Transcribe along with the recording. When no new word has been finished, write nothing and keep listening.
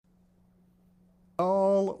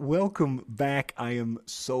welcome back. I am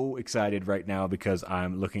so excited right now because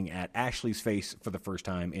I'm looking at Ashley's face for the first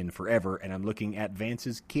time in forever, and I'm looking at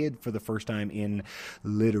Vance's kid for the first time in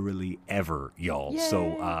literally ever, y'all. Yay.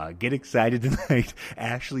 So get excited tonight.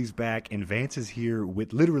 Ashley's back, and Vance is here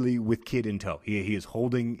with kid in tow. He is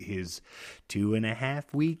holding his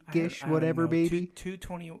 2.5 week-ish, whatever, baby.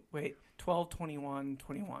 12, 21,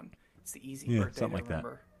 21. It's the easy Yeah, birthday something to like that.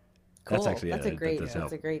 remember. Cool. That's actually that's a great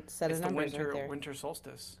set It's of the numbers right there. winter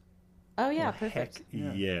solstice. Oh yeah, Well, perfect. Heck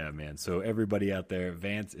yeah, man. So everybody out there,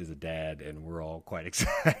 Vance is a dad, and we're all quite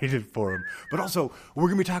excited for him. But also, we're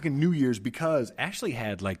going to be talking New Year's because Ashley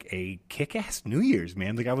had like a kick-ass New Year's,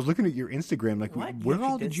 man. Like I was looking at your Instagram, like What? where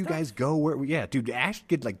all did did you stuff? guys go? Yeah, dude, Ash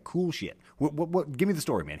did like cool shit. What? Give me the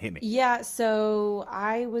story, man. Hit me. Yeah, so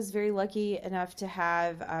I was very lucky enough to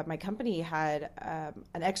have my company had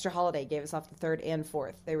an extra holiday, gave us off the 3rd and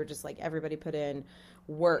 4th. They were just like, everybody put in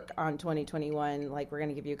work on 2021. Like, we're going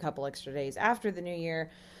to give you a couple extra days after the new year.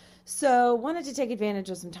 So wanted to take advantage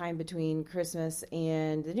of some time between Christmas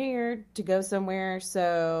and the new year to go somewhere.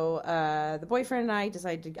 So the boyfriend and I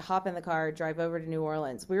decided to hop in the car, drive over to New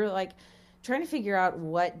Orleans. We were like trying to figure out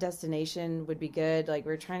what destination would be good. Like,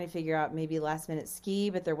 we were trying to figure out maybe last minute ski,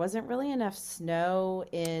 but there wasn't really enough snow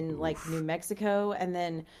in like New Mexico. And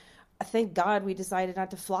then thank God we decided not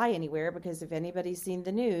to fly anywhere, because if anybody's seen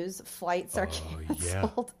the news, flights are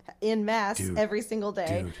canceled en masse every single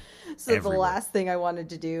day. So everywhere. the last thing I wanted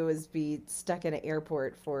to do was be stuck in an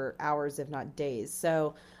airport for hours, if not days.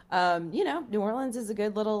 So, New Orleans is a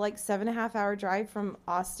good little like 7.5 hour drive from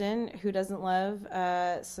Austin. Who doesn't love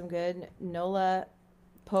some good NOLA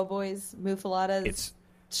po' boys, muffaladas,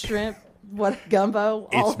 shrimp, gumbo?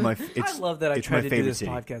 I love that I tried to do this city.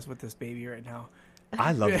 podcast with this baby right now.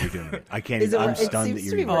 I love that you're doing it. I can't. I'm I'm it stunned seems that to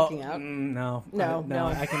you're be even. working out. No. No.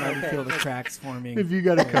 I can already feel the cracks forming. If you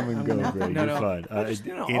gotta come and go, bro, No. you're fine. I'll just,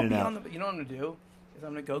 In I'll and be out. on the. You know what I'm gonna do is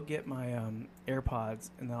I'm gonna go get my AirPods,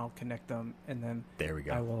 and then I'll connect them, and then There we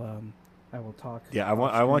go. I will talk. Yeah,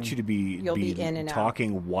 I want you to be You'll be in and out.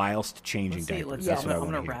 talking whilst changing Let's see. diapers. Let's That's what I I'm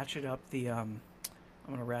want gonna to hear. ratchet up the I'm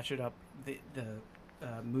gonna ratchet up the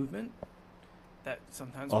movement that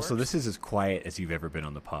sometimes Also, works. this is as quiet as you've ever been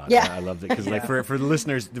on the pod. Yeah. I love it because, like, for the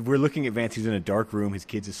listeners, we're looking at Vance. He's in a dark room. His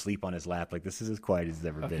kid's asleep on his lap. Like, this is as quiet as it's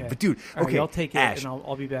ever been. But, dude, All right, okay, I'll take it, Ash, and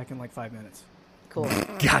I'll be back in like 5 minutes. Cool.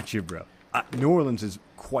 gotcha, bro. New Orleans is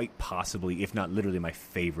quite possibly, if not literally, my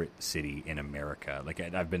favorite city in America. Like,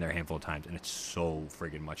 I've been there a handful of times, and it's so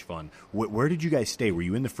friggin' much fun. Where did you guys stay? Were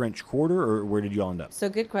you in the French Quarter, or where did you all end up? So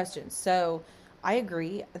good question. So I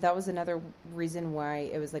agree. That was another reason why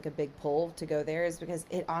it was like a big pull to go there, is because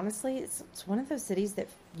it honestly, it's one of those cities that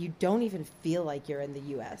you don't even feel like you're in the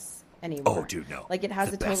U.S. anymore. Oh, dude, no. Like, it has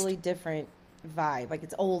The a best. totally different vibe. Like,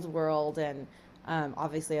 it's old world, and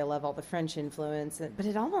obviously I love all the French influence, but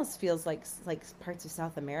it almost feels like parts of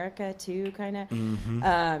South America too, kind of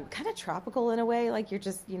kind of tropical in a way. Like, you're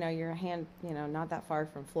just, you're not that far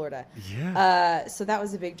from Florida. Yeah. So that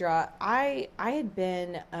was a big draw. I had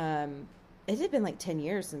been it had been like 10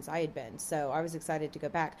 years since I had been, so I was excited to go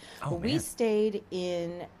back. Oh, We man. stayed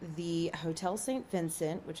in the Hotel St.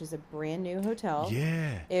 Vincent, which is a brand new hotel.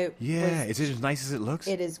 Yeah. It yeah. was- Is it as nice as it looks?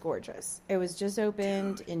 It is gorgeous. It was just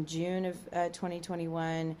opened in June of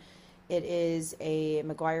 2021. It is a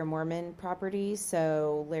McGuire Mormon property.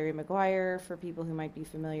 So Larry McGuire, for people who might be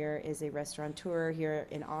familiar, is a restaurateur here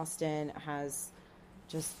in Austin, has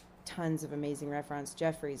just tons of amazing restaurants: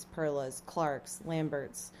 Jeffrey's, Perla's, Clark's,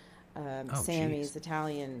 Lambert's, Sammy's, geez.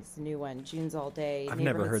 Italian's, new one, June's All Day. I've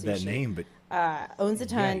never Neighborhood heard that Sushi. name, but Owns a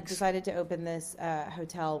ton. Yikes. Decided to open this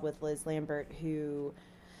hotel with Liz Lambert, who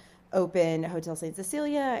opened Hotel St.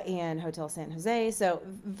 Cecilia and Hotel San Jose. So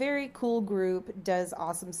very cool group, does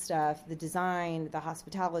awesome stuff. The design, the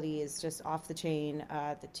hospitality is just off the chain.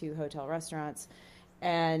 The 2 hotel restaurants.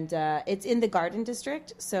 And it's in the Garden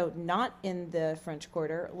District, so not in the French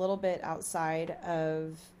Quarter, a little bit outside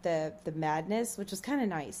of the Madness, which was kind of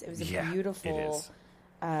nice. It was a beautiful,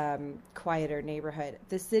 quieter neighborhood.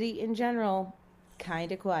 The city in general,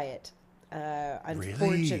 kind of quiet.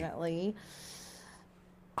 Unfortunately.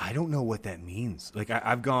 I don't know what that means. Like,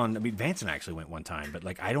 I've gone. I mean, Vance and I actually went one time, but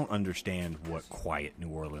like, I don't understand what quiet New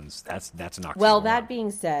Orleans. That's an oxymoron. Well, that being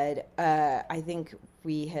said, I think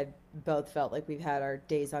we had both felt like we've had our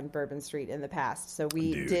days on Bourbon Street in the past, so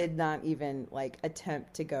we did not even like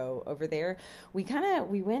attempt to go over there. We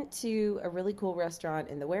went to a really cool restaurant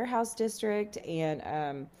in the Warehouse District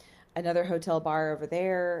and another hotel bar over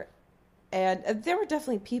there, and there were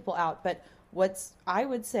definitely people out. But what's I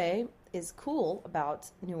would say is cool about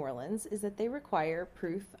New Orleans is that they require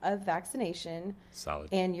proof of vaccination solid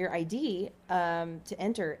and your ID to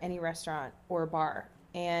enter any restaurant or bar.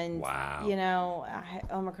 And, Wow.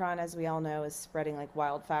 Omicron, as we all know, is spreading like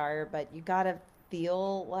wildfire, but you got to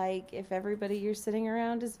feel like if everybody you're sitting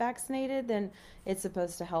around is vaccinated, then it's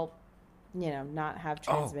supposed to help, not have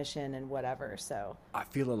transmission and whatever. So I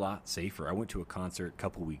feel a lot safer. I went to a concert a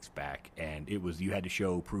couple weeks back, and it was you had to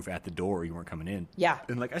show proof at the door or you weren't coming in. Yeah.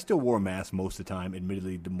 And like I still wore a mask most of the time.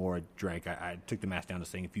 Admittedly, the more I drank, I took the mask down to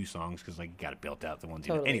sing a few songs because like you got it built out the ones.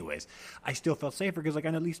 Totally. Anyways, I still felt safer because like I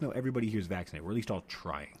at least know everybody here is vaccinated. We're at least all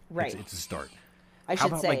trying. Right. It's a start. I How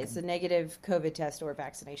should about, say like- it's a negative COVID test or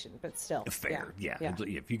vaccination, but still. Fair, yeah. Yeah.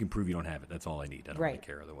 If you can prove you don't have it, that's all I need. I don't really Right.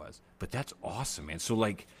 care otherwise. But that's awesome, man. So,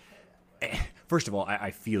 like, first of all,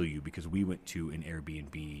 I feel you because we went to an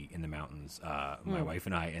Airbnb in the mountains, my wife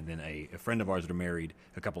and I, and then a friend of ours that are married,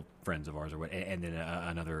 a couple friends of ours, and then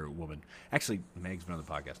another woman. Actually, Meg's been on the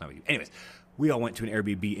podcast, not with you. Anyways, we all went to an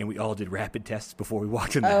Airbnb and we all did rapid tests before we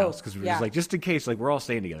walked in the house because we were just like, just in case, like, we're all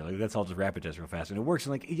staying together. Like, let's all just rapid test real fast. And it works.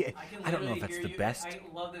 And, like, yeah, I don't know if that's the best. I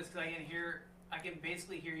love this because I can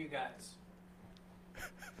basically hear you guys.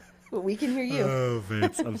 But we can hear you. Oh,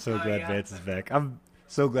 Vince. I'm so Oh, glad yeah. Vince is back. I'm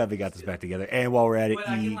so glad we got this back together. And while we're at it, But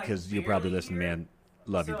I can, E, like, because you'll probably barely listen, hear it. man.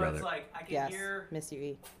 Love you, So brother. it's like I can Yes. hear Miss you,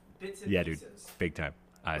 E. bits and Yeah, dude. pieces. Big time.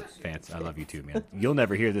 Vance, I love you too, man. You'll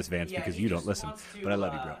never hear this, Vance, Yeah, because he you don't just listen. wants to, But I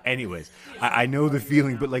love you, bro. Anyways, I know the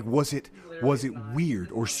feeling, but like, was it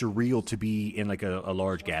weird or surreal to be in like a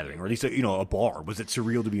large gathering, or at least a bar? Was it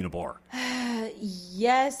surreal to be in a bar?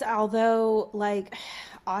 Yes, although like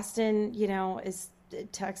Austin, is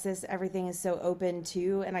Texas, everything is so open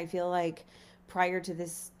too, and I feel like prior to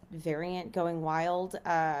this variant going wild,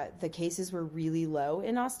 the cases were really low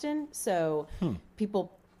in Austin, so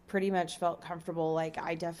people pretty much felt comfortable. Like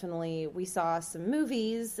we saw some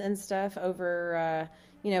movies and stuff over,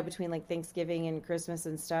 between like Thanksgiving and Christmas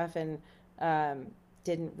and stuff, and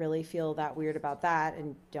didn't really feel that weird about that,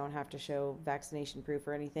 and don't have to show vaccination proof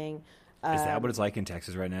or anything. Is that what it's like in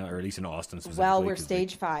Texas right now, or at least in Austin specifically? Well, we're 'Cause,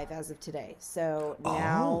 stage 5 as of today. So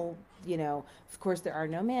now, of course, there are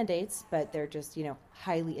no mandates, but they're just,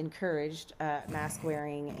 highly encouraged mask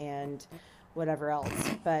wearing and whatever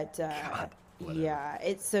else. But yeah,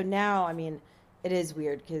 it's so now, I mean, it is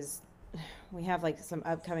weird because we have like some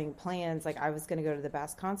upcoming plans. Like I was going to go to the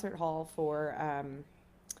Bass Concert Hall for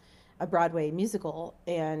a Broadway musical,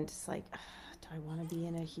 and it's like, do I want to be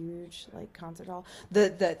in a huge like concert hall?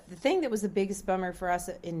 The thing that was the biggest bummer for us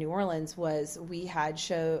in New Orleans was we had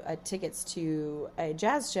tickets to a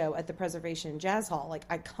jazz show at the Preservation Jazz Hall, like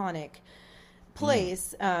iconic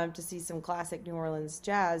place, to see some classic New Orleans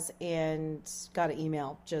jazz, and got an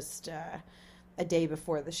email just a day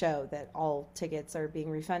before the show that all tickets are being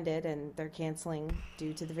refunded and they're canceling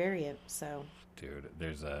due to the variant. So dude,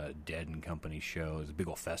 there's a Dead and Company show. There's a big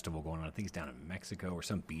old festival going on. I think it's down in Mexico or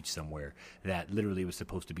some beach somewhere that literally was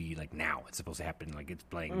supposed to be like now. It's supposed to happen. Like it's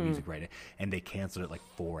playing music right now. And they canceled it like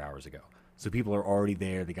 4 hours ago. So people are already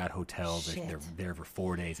there. They got hotels. They're there for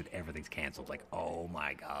 4 days and everything's canceled. Like, oh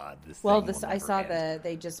my God. I saw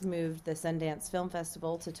they just moved the Sundance Film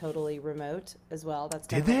Festival to totally remote as well. That's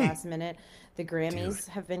kind of the last minute. The Grammys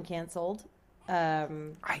have been canceled.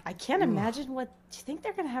 I can't imagine do you think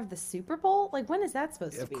they're going to have the Super Bowl? Like, when is that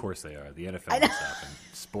supposed to be? Of course they are. The NFL ain't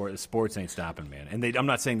stopping. Sports ain't stopping, man. And I'm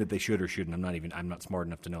not saying that they should or shouldn't. I'm not smart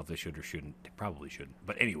enough to know if they should or shouldn't. They probably shouldn't.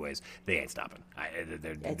 But anyways, they ain't stopping.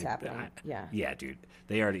 It's happening. Yeah. Yeah, dude.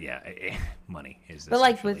 They already, money is But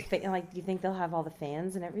like, do essentially- you think they'll have all the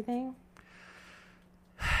fans and everything?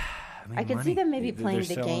 I mean, I could money. see them maybe They're playing the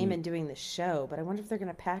selling- game and doing the show, but I wonder if they're going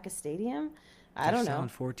to pack a stadium. I They're don't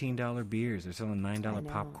selling know. $14 beers. They're selling $9 know.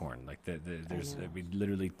 popcorn. Like there's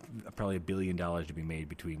literally probably $1 billion to be made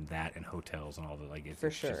between that and hotels and all the like. For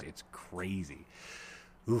sure. It's crazy.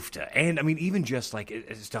 Oofta. And I mean, even just like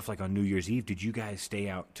stuff like on New Year's Eve, did you guys stay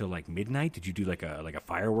out till like midnight? Did you do like a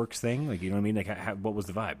fireworks thing? Like, you know what I mean? Like, what was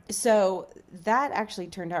the vibe? So that actually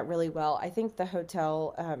turned out really well. I think the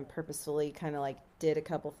hotel purposefully kind of like did a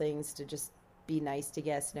couple things to just be nice to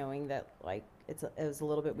guests, knowing that like it was a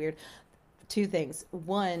little bit weird. 2 things.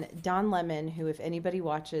 One, Don Lemon, who, if anybody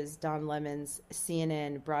watches Don Lemon's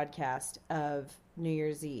CNN broadcast of New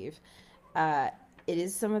Year's Eve, it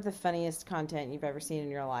is some of the funniest content you've ever seen in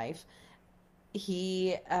your life.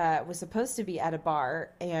 He was supposed to be at a bar,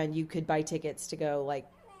 and you could buy tickets to go like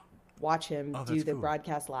watch him do the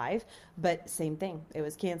broadcast live. But same thing, it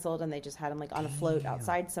was canceled, and they just had him like on a float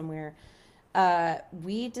outside somewhere.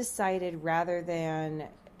 We decided rather than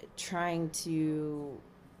trying to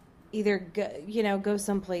either go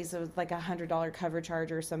someplace with like $100 cover charge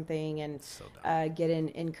or something and get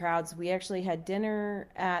in crowds. We actually had dinner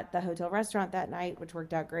at the hotel restaurant that night, which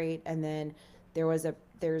worked out great. And then there's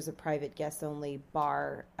a private guest only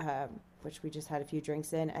bar which we just had a few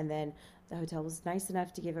drinks in, and then the hotel was nice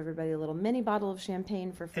enough to give everybody a little mini bottle of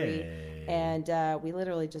champagne for free. Hey. And we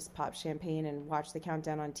literally just popped champagne and watched the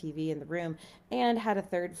countdown on TV in the room, and had a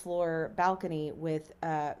third floor balcony with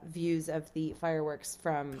views of the fireworks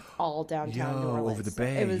from all downtown New Orleans. Over the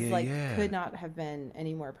bay. It was Yeah. could not have been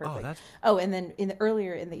any more perfect. that's And then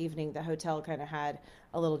earlier in the evening, the hotel kind of had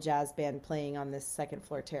a little jazz band playing on this second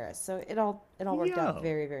floor terrace. So it all worked out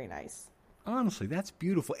very, very nice. honestly, that's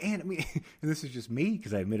beautiful. And I mean, and this is just me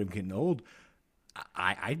because I admit I'm getting old.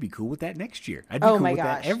 I'd be cool with that next year. I'd be cool with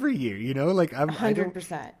that every year. You know, like I'm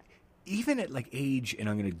 100%. Even at like age, and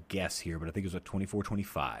I'm going to guess here, but I think it was like 24,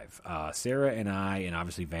 25. Sarah and I, and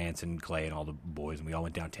obviously Vance and Clay and all the boys, and we all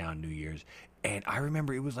went downtown New Year's. And I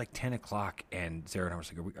remember it was like 10 o'clock, and Sarah and I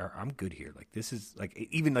was like, I'm good here. Like, this is like,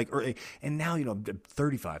 even like early. And now, you know, I'm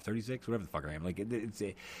 35, 36, whatever the fuck I am. Like,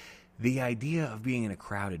 the idea of being in a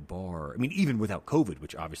crowded bar, I mean, even without COVID,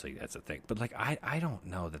 which obviously that's a thing, but like, I don't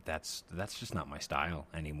know that's just not my style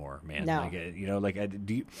anymore, man. No. Like, you know, like,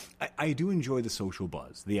 I do enjoy the social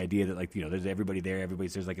buzz, the idea that, like, you know, there's everybody there,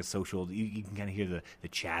 there's like a social, you can kind of hear the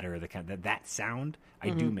chatter, the kind of, that sound.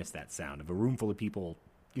 I do miss that sound of a room full of people,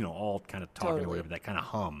 you know, all kind of talking or whatever. That kind of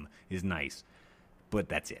hum is nice. But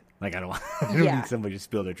that's it. Like, I don't need somebody to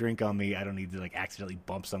spill their drink on me. I don't need to, like, accidentally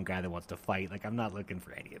bump some guy that wants to fight. Like, I'm not looking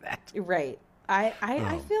for any of that. Right.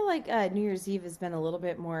 I feel like New Year's Eve has been a little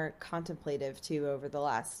bit more contemplative, too, over the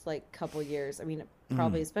last, like, couple years. I mean,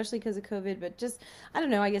 probably especially because of COVID. But just, I don't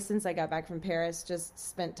know, I guess since I got back from Paris, just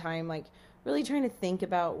spent time, like, really trying to think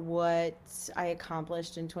about what I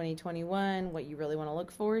accomplished in 2021, what you really want to look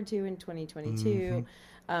forward to in 2022.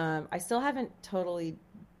 I still haven't totally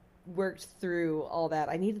worked through all that.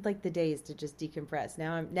 I needed like the days to just decompress.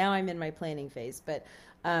 Now I'm in my planning phase, but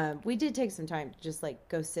we did take some time to just like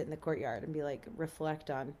go sit in the courtyard and be like,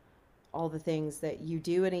 reflect on all the things that you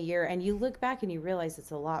do in a year, and you look back and you realize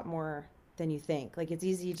it's a lot more than you think. Like, it's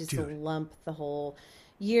easy just to lump the whole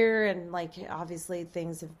year, and like obviously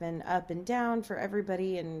things have been up and down for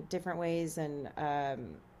everybody in different ways, and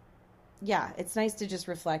yeah, it's nice to just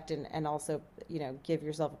reflect and also, you know, give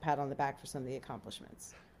yourself a pat on the back for some of the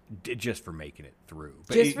accomplishments. Just for making it through.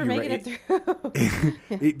 But just for making it through.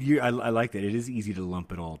 I like that. It is easy to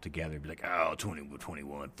lump it all together and be like, oh,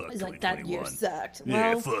 2021, fuck it's 2021. Like, that year sucked.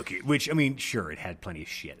 Yeah, fuck it. Which, I mean, sure, it had plenty of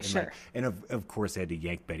shit. And, sure. Like, and of course, they had to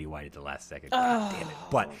yank Betty White at the last second. God damn it.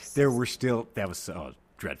 But there were still, that was so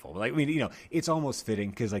dreadful. Like, I mean, you know, it's almost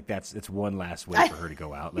fitting because like it's one last way for her to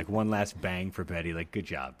go out, like one last bang for Betty. Like, good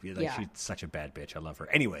job. Like, she's such a bad bitch. I love her.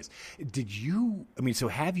 Anyways, so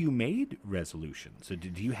have you made resolutions? So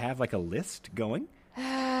do you have like a list going?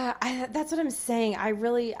 That's what I'm saying.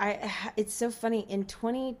 It's so funny.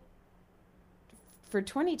 For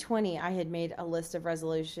 2020, I had made a list of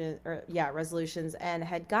resolutions, and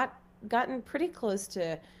had gotten pretty close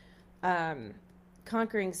to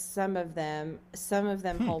conquering some of them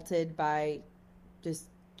halted by just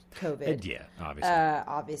COVID. Yeah,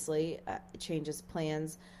 obviously changes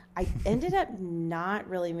plans. I ended up not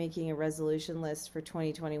really making a resolution list for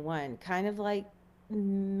 2021, kind of like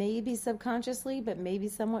maybe subconsciously, but maybe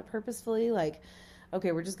somewhat purposefully. Like,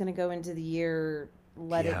 okay, we're just going to go into the year,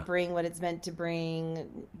 let it bring what it's meant to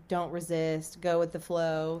bring, don't resist, go with the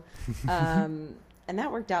flow. And that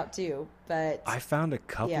worked out too, but I found a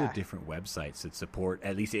couple of different websites that support,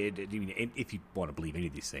 at least if you want to believe any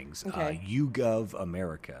of these things. YouGov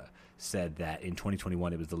America said that in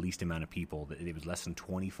 2021 it was the least amount of people, that it was less than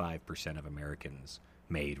 25% of Americans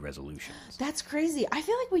made resolutions. That's crazy. I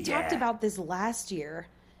feel like we talked about this last year,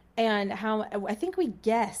 and how I think we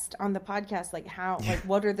guessed on the podcast like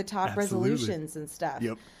what are the top resolutions and stuff.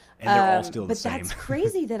 Yep. And they're all still the same. But that's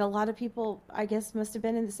crazy that a lot of people, I guess, must have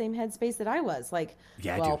been in the same headspace that I was. Like,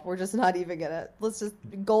 we're just not even going to,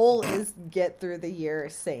 goal is get through the year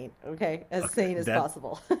sane, okay? Sane as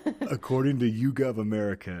possible. According to YouGov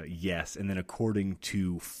America, yes. And then according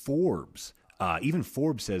to Forbes, even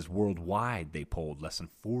Forbes says worldwide they polled less than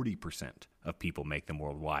 40% of people make them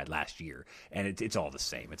worldwide last year. And it's all the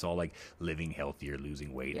same. It's all like living healthier,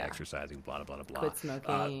 losing weight, exercising, blah, blah, blah, blah. Quit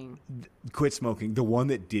smoking. Quit smoking. The one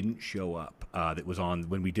that didn't show up, that was on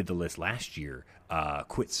when we did the list last year,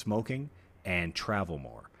 quit smoking and travel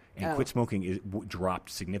more. And quit smoking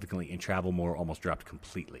dropped significantly, and travel more almost dropped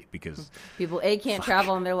completely because people can't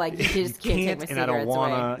travel, and they're like, you just can't take my cigarettes I don't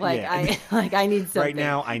wanna, away. I need something right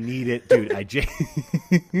now. I need it, dude. I did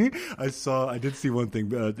see one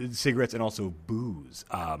thing: cigarettes and also booze.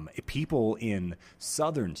 People in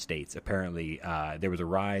southern states apparently there was a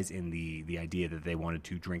rise in the idea that they wanted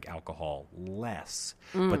to drink alcohol less,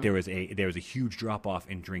 but there was a huge drop off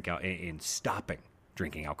in in stopping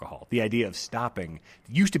drinking alcohol. The idea of stopping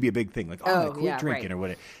used to be a big thing. Like, oh, quit drinking or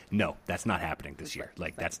what? No, that's not happening this year.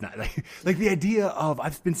 Like, that's not like the idea of,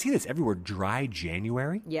 I've been seeing this everywhere, dry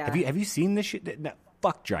January. Yeah. Have you seen this shit? No,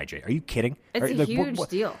 fuck dry January. Are you kidding? It's a huge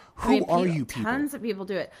deal. Who are you people? Tons of people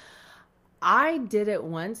do it. I did it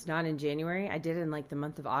once, not in January. I did it in like the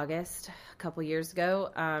month of August a couple years ago.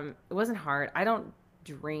 It wasn't hard. I don't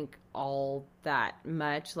drink all that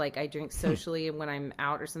much. Like I drink socially when I'm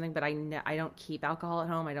out or something, but I don't keep alcohol at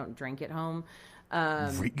home. I don't drink at home.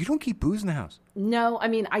 You don't keep booze in the house? No, I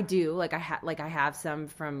mean I do. Like I have some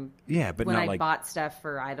from but when not I like... bought stuff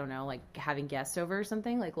for, I don't know, like having guests over or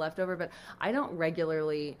something, like leftover. But I don't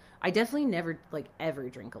regularly. I definitely never like ever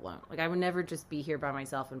drink alone. Like I would never just be here by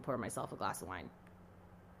myself and pour myself a glass of wine.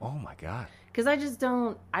 Oh my God. Because I just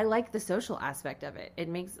don't. I like the social aspect of it. It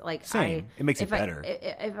makes like Same. It makes it better.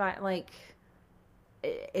 If I like.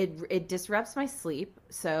 It disrupts my sleep,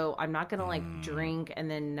 so I'm not gonna like drink and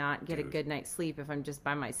then not get a good night's sleep if I'm just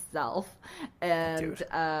by myself. And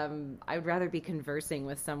I would rather be conversing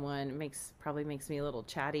with someone. It probably makes me a little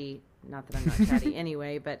chatty. Not that I'm not chatty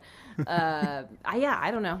anyway, but I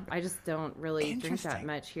don't know. I just don't really drink that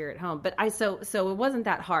much here at home. But so it wasn't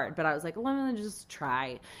that hard. But I was like, well, I'm gonna just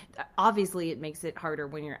try. Obviously, it makes it harder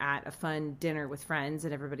when you're at a fun dinner with friends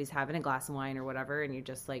and everybody's having a glass of wine or whatever, and you're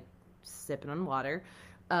just like sipping on water.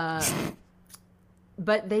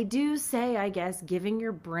 But they do say, I guess, giving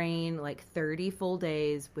your brain like 30 full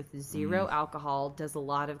days with zero alcohol does a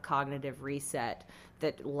lot of cognitive reset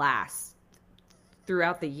that lasts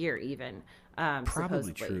throughout the year even. Probably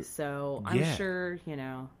supposedly. true. So I'm sure,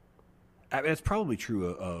 I mean, it's probably true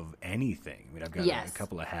of anything. I mean, I've got a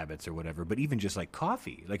couple of habits or whatever, but even just like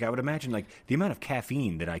coffee. Like I would imagine like the amount of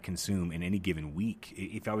caffeine that I consume in any given week,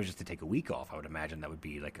 if I was just to take a week off, I would imagine that would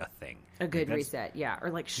be like a thing. A good reset, yeah. Or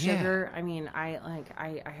like sugar. Yeah. I mean, I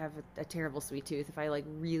have a terrible sweet tooth. If I like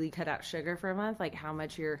really cut out sugar for a month, like how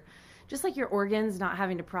much your organs not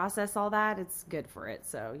having to process all that, it's good for it.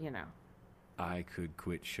 So, I could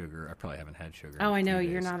quit sugar. I probably haven't had sugar. Oh, I know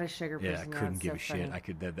you're not a sugar person. Yeah, I couldn't give a shit. I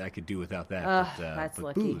could do without that. That's but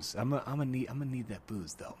lucky. Booze. I'm gonna need that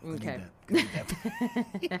booze though. Okay.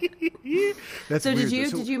 That's so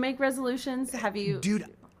weird. Did you make resolutions? Have you, dude?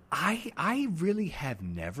 I really have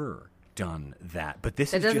never done that, but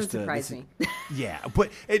this is doesn't just surprise me. Yeah,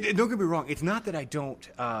 but don't get me wrong. It's not that I don't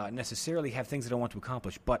necessarily have things that I want to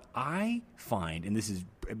accomplish, but I find, and this is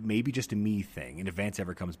maybe just a me thing, and if Vance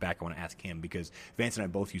ever comes back, I want to ask him, because Vance and I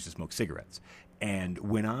both used to smoke cigarettes, and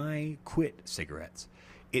when I quit cigarettes,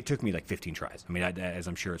 it took me like 15 tries. I mean, as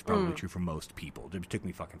I'm sure it's probably true for most people. It took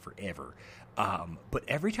me fucking forever. But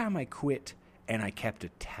every time I quit and I kept a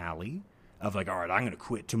tally of like, all right, I'm going to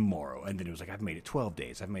quit tomorrow. And then it was like, I've made it 12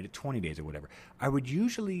 days. I've made it 20 days or whatever. I would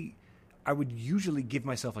usually give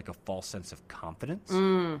myself like a false sense of confidence.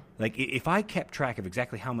 Like if I kept track of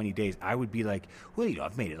exactly how many days, I would be like, well,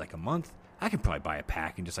 I've made it like a month. I can probably buy a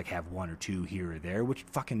pack and just like have one or two here or there, which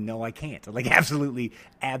fucking no, I can't. Like absolutely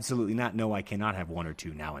not. No, I cannot have one or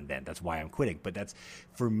two now and then. That's why I'm quitting. But that's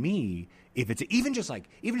for me. If it's even just like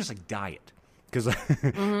diet. Because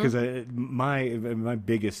my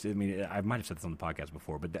biggest, I mean, I might have said this on the podcast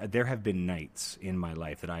before, but there have been nights in my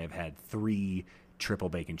life that I have had 3 triple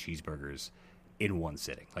bacon cheeseburgers in one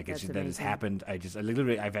sitting. Like that has happened.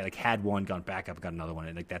 I've had one, gone back up, got another one,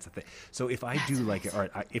 and like that's a thing. So if I do like, all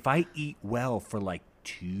right, if I eat well for like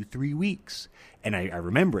 2-3 weeks, and I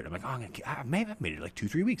remember it, I'm like, oh, I've made it like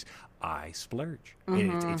 2-3 weeks. I splurge.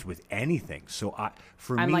 It's with anything. So I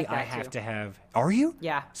have to have. Are you?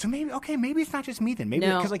 Yeah. So maybe it's not just me then. Maybe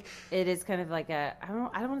because like it is kind of like I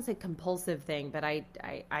don't want to say compulsive thing, but I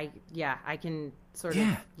can sort of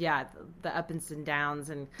the ups and downs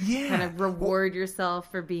and kind of reward yourself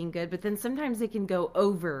for being good, but then sometimes it can go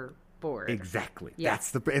overboard. Exactly. Yeah. That's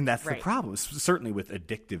the problem. Certainly with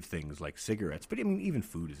addictive things like cigarettes, but I mean even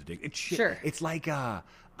food is addictive. Sure. It's like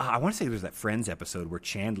I want to say there was that Friends episode where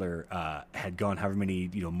Chandler had gone however many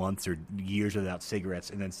months or years without cigarettes,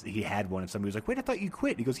 and then he had one, and somebody was like, "Wait, I thought you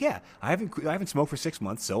quit." And he goes, "Yeah, I haven't smoked for 6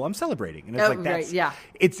 months, so I'm celebrating." And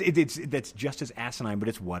it's that's just as asinine, but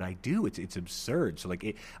it's what I do. It's absurd. So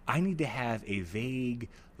like I need to have a vague,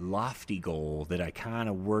 lofty goal that I kind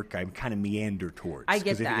of meander towards. I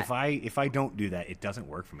get that. If I don't do that, it doesn't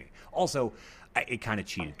work for me. Also, it kind of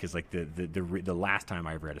cheated because like the last time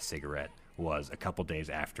I ever had a cigarette was a couple days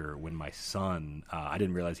after when my son, I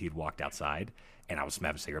didn't realize he had walked outside, and I was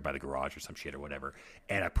having a cigarette by the garage or some shit or whatever,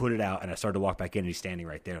 and I put it out, and I started to walk back in, and he's standing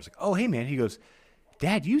right there. I was like, oh, hey, man. He goes,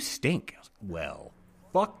 Dad, you stink. I was like, well,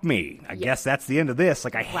 fuck me. I guess that's the end of this.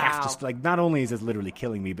 Like, I have to, like, not only is this literally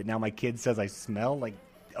killing me, but now my kid says I smell, like,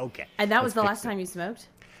 okay. And that was the last time you smoked?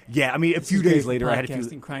 Yeah, I mean, a few days later, I had a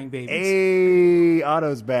few. Crying babies. Hey,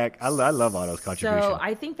 Otto's back. I love Otto's contribution. So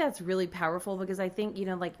I think that's really powerful because I think,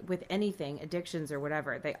 like with anything, addictions or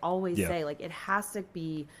whatever, they always say like it has to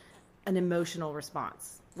be an emotional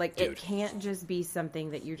response. Like it can't just be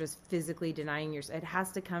something that you're just physically denying yourself. It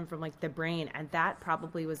has to come from like the brain. And that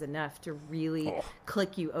probably was enough to really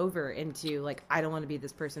click you over into like, I don't want to be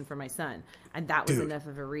this person for my son. And that was enough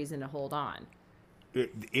of a reason to hold on.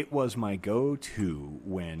 It was my go-to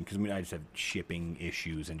because I just have shipping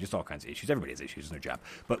issues and just all kinds of issues. Everybody has issues in their job.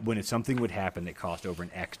 But when something would happen that cost over an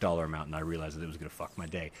X dollar amount and I realized that it was going to fuck my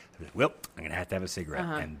day, I was like, well, I'm going to have a cigarette.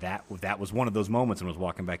 And that was one of those moments when I was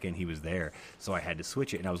walking back in, he was there. So I had to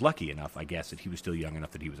switch it. And I was lucky enough, I guess, that he was still young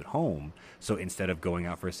enough that he was at home. So instead of going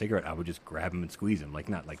out for a cigarette, I would just grab him and squeeze him. Like,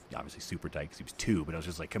 not like obviously super tight because he was 2, but I was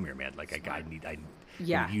just like, come here, man. Like, I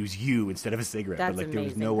use you instead of a cigarette. That's but like,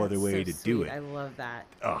 amazing. there was no other way to do it. I love that.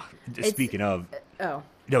 Oh, speaking of, no,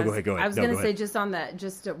 go ahead. I was going to say just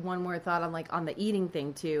one more thought on the eating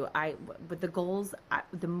thing too. With the goals,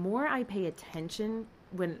 the more I pay attention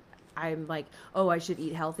when I'm like, oh, I should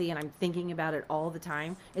eat healthy, and I'm thinking about it all the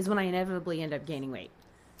time, is when I inevitably end up gaining weight,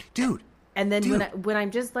 dude. And then when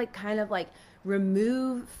I'm just like kind of like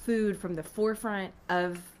remove food from the forefront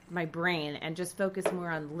of my brain and just focus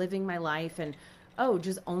more on living my life and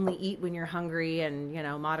just only eat when you're hungry and,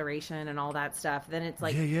 moderation and all that stuff. Then it's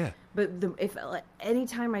like, But if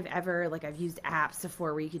anytime I've used apps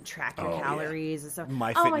before where you can track your calories and stuff.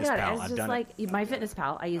 My Fitness Pal, it's I've just done like it. My Fitness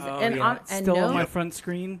Pal. I use it. And still on my front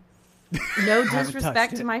screen. No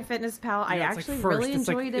disrespect to My Fitness Pal. I actually really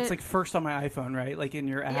enjoyed it. It's like first on my iPhone, right? Like in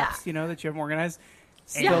your apps, that you have organized.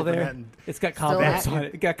 Still Yeah. there. It's got cobwebs on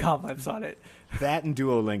it. It got cobwebs on it. That and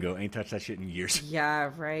Duolingo ain't touched that shit in years.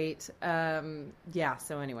 Yeah, right.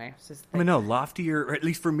 So anyway, it's just. I mean, no, loftier, or at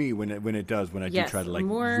least for me, when I do try to like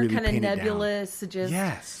more really kind of pin nebulous. It down. Just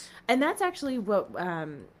yes. And that's actually what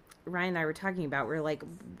Ryan and I were talking about. We're like,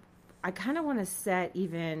 I kind of want to set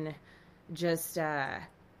even just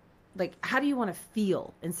like how do you want to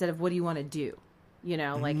feel instead of what do you want to do?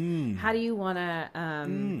 Like how do you want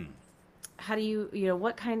to how do you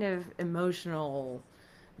what kind of emotional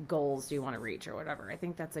goals do you want to reach or whatever? I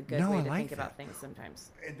think that's a good way to think about things sometimes.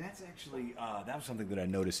 And that's actually that was something that I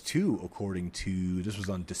noticed too, according to this was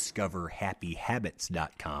on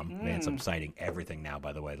discoverhappyhabits.com. Man, I'm citing everything now,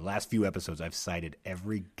 by the way. The last few episodes I've cited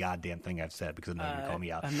every goddamn thing I've said because I know you call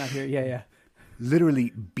me out. I'm not here. Yeah. Literally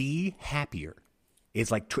be happier. It's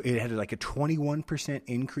like it had like a 21%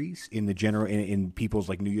 increase in the general in people's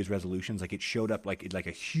like New Year's resolutions. Like it showed up like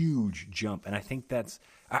a huge jump, and I think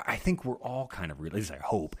I think we're all kind of at least I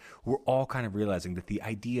hope we're all kind of realizing that the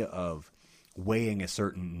idea of weighing a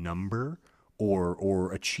certain number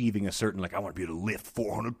or achieving a certain like I want to be able to lift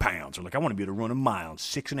 400 pounds or like I want to be able to run a mile in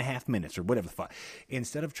 6.5 minutes or whatever the fuck,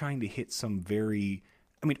 instead of trying to hit some very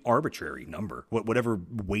arbitrary number, whatever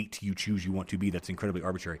weight you choose you want to be, that's incredibly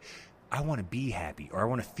arbitrary. I want to be happy, or I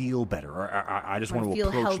want to feel better, or I just want to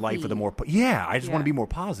approach life with a more... I just want to be more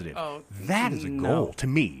positive. Oh, that is a goal to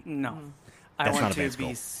me. No. That's I want not a to bad be...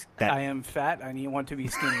 goal. I am fat, and you want to be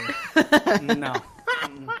skinny. No.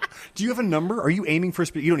 Do you have a number? Are you aiming for...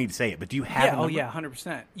 You don't need to say it, but do you have a number? Oh, yeah,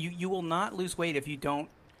 100%. You will not lose weight if you don't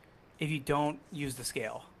use the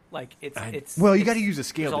scale. Like you got to use a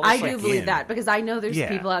scale. I do believe that because I know there's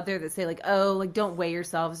people out there that say like, oh, like don't weigh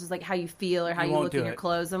yourself. It's just like how you feel or how you look in your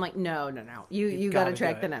clothes. I'm like, no. You got to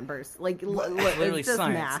track the numbers. Like, it's just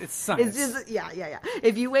science. math. It's science. It's just yeah.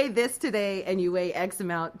 If you weigh this today and you weigh X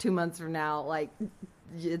amount 2 months from now, like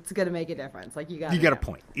it's gonna make a difference. Like you got a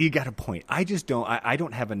point. I just don't. I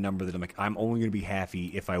don't have a number that I'm like. I'm only gonna be happy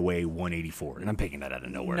if I weigh 184, and I'm picking that out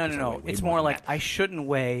of nowhere. No. It's more like I shouldn't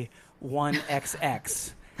weigh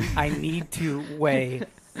 1XX. I need to weigh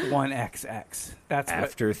 1XX. That's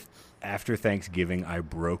after Thanksgiving, I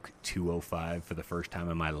broke 205 for the first time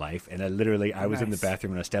in my life, and I was in the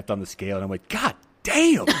bathroom and I stepped on the scale, and I'm like, God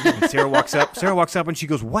damn! And Sarah walks up and she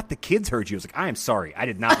goes, "What? The kids heard you?" I was like, "I am sorry. I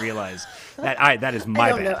did not realize that. That is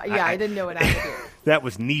my bad. Yeah, I didn't know what I would do. That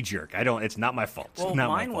was knee jerk. It's not my fault. Well,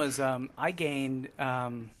 mine was I gained I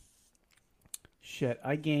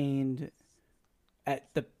gained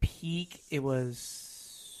at the peak. It was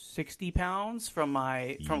 60 pounds from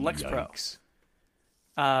Lexapro.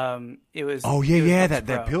 It was. Oh yeah,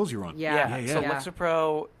 that pills you're on. Yeah. So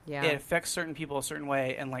Lexapro, it affects certain people a certain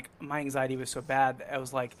way, and like my anxiety was so bad that I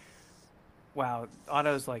was like, wow,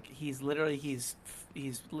 Otto's like he's literally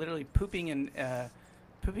pooping and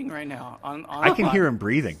pooping right now on I can hear him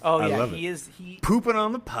breathing. Oh I yeah, love he it. is pooping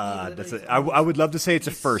on the pod. That's it. I would love to say it's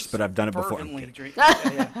a first, but I've done it before.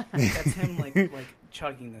 That's him like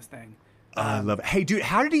chugging this thing. I love it. Hey, dude,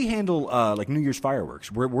 how did he handle like New Year's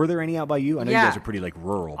fireworks? Were there any out by you? I know you guys are pretty like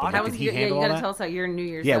rural, but like, did he handle all you gotta that? tell us how your New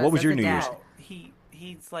Year's. Yeah, what was your New dad. Year's?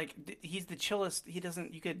 He's like he's the chillest. He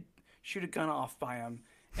doesn't. You could shoot a gun off by him,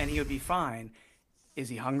 and he would be fine. Is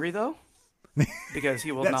he hungry though? Because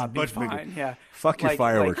he will not be fine. Bigger. Yeah. Fuck your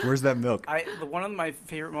fireworks. Where's that milk? One of my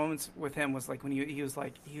favorite moments with him was like when he was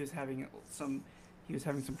having some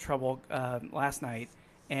trouble last night,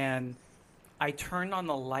 and I turned on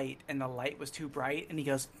the light and the light was too bright, and he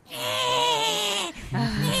goes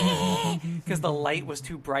because the light was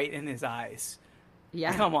too bright in his eyes.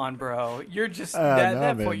 Yeah. Come on, bro. You're just at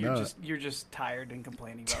that point. You're just tired and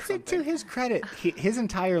complaining about something. To his credit, his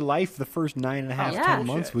entire life, the first 9.5, 10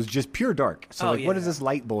 months, was just pure dark. So, what is this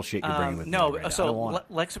light bullshit you're bringing with you? No, so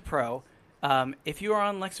Lexapro. If you are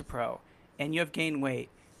on Lexapro and you have gained weight,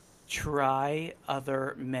 try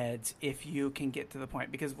other meds if you can get to the point.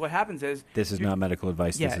 Because what happens is this is not medical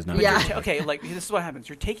advice. Yeah, this is not. Okay, like this is what happens.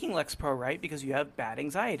 You're taking Lexapro, right? Because you have bad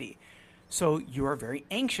anxiety. So you are very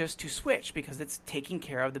anxious to switch because it's taking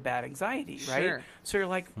care of the bad anxiety, right? Sure. So you're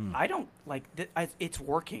like, I don't like it's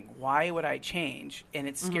working. Why would I change? And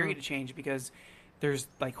it's scary to change because there's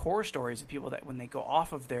like horror stories of people that when they go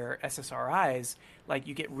off of their SSRIs, like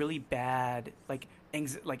you get really bad, like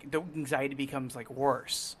the anxiety becomes like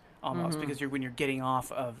worse almost because when you're getting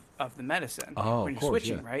off of the medicine when you're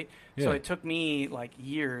switching, right? Yeah. So it took me like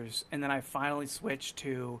years, and then I finally switched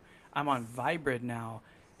to I'm on Vybrid now.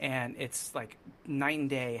 And it's like night and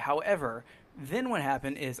day. However, then what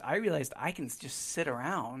happened is I realized I can just sit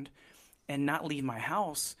around and not leave my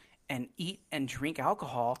house and eat and drink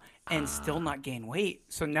alcohol and still not gain weight.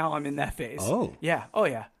 So now I'm in that phase. Oh. Yeah. Oh,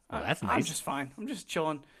 yeah. Well, that's nice. I'm just fine. I'm just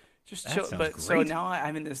chilling. Just chill. But great. So now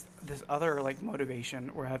I'm in this other like motivation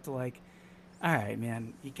where I have to like, all right,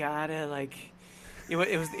 man, you gotta like, it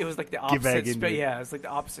was like the opposite. It's like the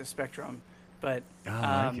opposite spectrum. But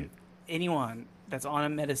anyone that's on a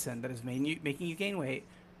medicine that is making you gain weight,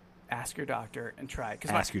 ask your doctor and try.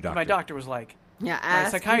 Because my doctor was like, my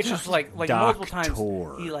psychiatrist was like multiple times.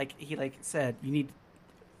 He said you need.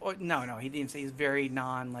 Oh, no, he didn't say. He's very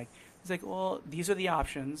he's like, well, these are the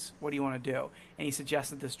options. What do you want to do? And he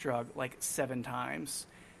suggested this drug like 7 times,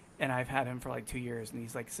 and I've had him for like 2 years, and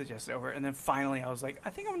he's like suggested over. And then finally, I was like, I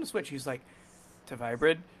think I'm gonna switch. He's like, to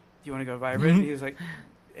Vybrid. Do you want to go to Vybrid? And he was like.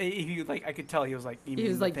 I could tell he was like. He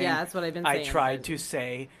was like, yeah, that's what I've been saying. I tried to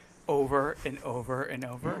say over and over and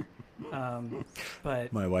over,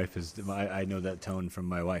 but my wife is. I know that tone from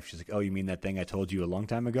my wife. She's like, "Oh, you mean that thing I told you a long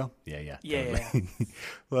time ago?" Yeah. Totally.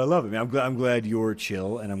 Well, I love it, man. I'm glad you're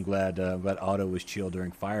chill, and I'm glad Otto was chill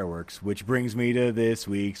during fireworks, which brings me to this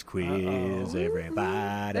week's quiz.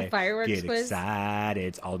 Everybody, the fireworks get quiz? Excited!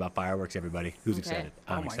 It's all about fireworks. Everybody, who's excited?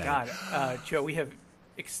 I'm my excited. God, Joe, we have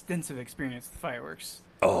extensive experience with fireworks.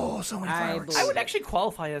 Oh, so many fireworks. I would actually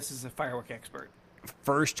qualify us as a firework expert.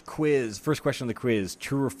 First question of the quiz.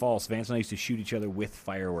 True or false? Vance and I used to shoot each other with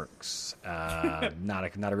fireworks. Not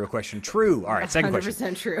a real question. True. All right, second 100%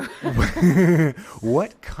 question. 100% true.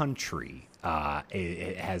 What country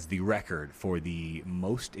it has the record for the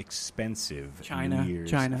most expensive New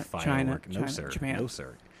Year's firework? No, sir. Japan. No,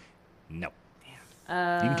 sir. No. You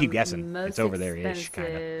can keep guessing. It's over there-ish,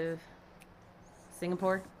 kind of.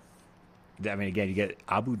 Singapore? I mean, again, you get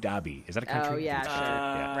Abu Dhabi. Is that a country? Oh, yeah, sure.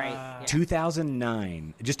 Yeah. Right. Yeah.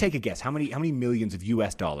 2009. Just take a guess. How many millions of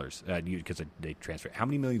U.S. dollars, because they transfer, how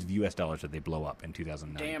many millions of U.S. dollars did they blow up in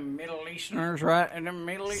 2009? Damn Middle Easterners, right? And them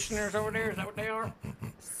Middle Easterners over there, is that what they are?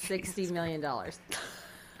 $60 million.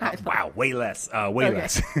 Wow, way less.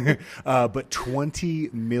 Less. But 20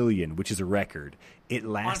 million, which is a record. It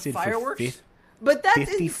lasted on fireworks? for But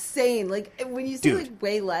that's insane. Like when you say like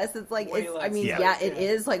way less, it's like it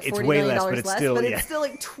is like $40 million less, but it's still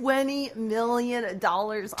like $20 million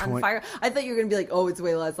on fire. I thought you were gonna be like, oh, it's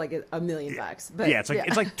way less, like $1 million bucks. But it's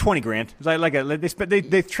like 20 grand. It's like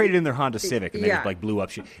they traded in their Honda Civic and they just like blew up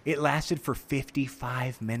shit. It lasted for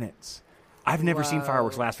 55 minutes. I've never seen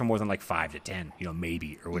fireworks last for more than like 5 to 10,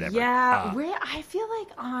 maybe or whatever. Yeah, I feel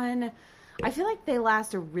like they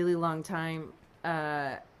last a really long time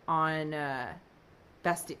on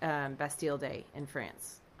Bastille Day in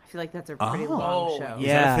France. I feel like that's a pretty long show. Yeah, is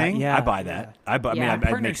that a thing? Yeah, I buy that. I mean, my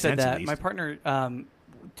partner makes said sense that. at least. My partner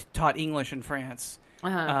taught English in France.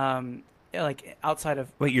 Like outside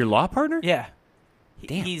of. Wait, your law partner? Yeah.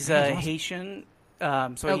 Damn, he's awesome. Haitian.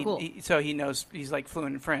 Cool. So he knows. He's like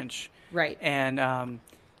fluent in French. Right. And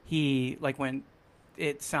he like when.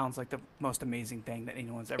 It sounds like the most amazing thing that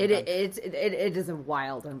anyone's ever done. It is a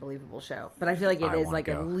wild, unbelievable show. But I feel like it is like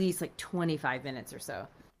at least like 25 minutes or so.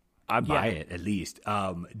 I buy it, at least.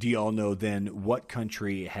 Do you all know then what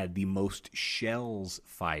country had the most shells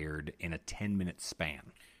fired in a 10-minute span?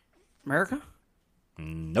 America?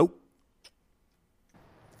 Nope.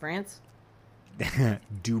 France?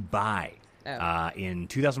 Dubai. Oh. In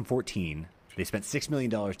 2014, they spent $6 million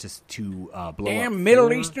to blow up. Damn,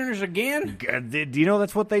 Middle Easterners again? Do you know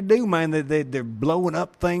that's what they do, man? They're blowing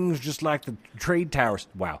up things just like the trade towers.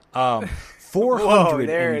 Wow. 400. Whoa,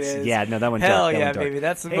 there it is. Yeah, no, that one. Hell dark, that yeah, one dark. baby.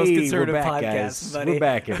 That's the most conservative we're back, podcast, guys. buddy. We're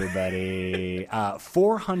back, everybody.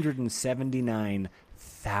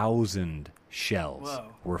 479,000 shells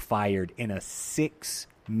were fired in a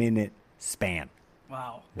 6-minute span.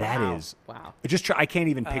 Wow. That is. Wow. I can't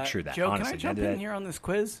even picture that. Joe, honestly. can I jump in here on this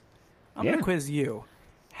quiz? I'm Yeah. going to quiz you.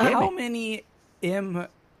 Hit How me. many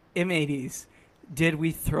M80s did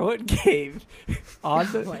we throw at Gabe on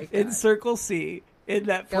my in God. Circle C in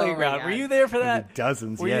that Oh my playground? God. Were you there for that?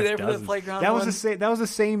 Dozens. Were yes, you there for dozens. the playground? That was one? the same. That was the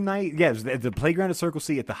same night. Yeah, it was the playground at Circle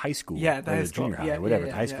C at the high school. Yeah, the or high school. junior high, Yeah, or whatever.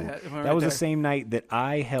 yeah, high yeah, school. yeah, That right was the there. same night that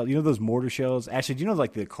I held. You know those mortar shells? Actually, do you know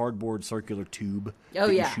like the cardboard circular tube? Oh,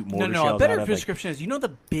 that yeah. You shoot No, mortar no. A shells better out of, like- description is, you know, the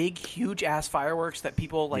big, huge ass fireworks that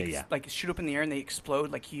people Yeah. like shoot up in the air and they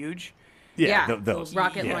explode like huge. Yeah, Those those.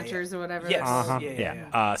 rocket Yeah, launchers or whatever. Yes. they're called.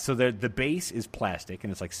 Yeah. So the base is plastic,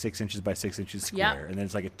 and it's like 6 inches by 6 inches square, Yeah. and then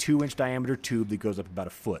it's like a 2-inch diameter tube that goes up about a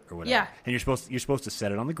foot or whatever. Yeah. And you're supposed to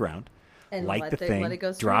set it on the ground, And light the thing, let it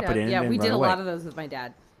go straight drop up. it in, Yeah, and we run did a away. lot of those with my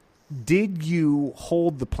dad. Did you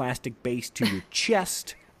hold the plastic base to your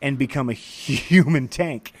chest and become a human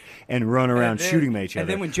tank and run around then- shooting at each and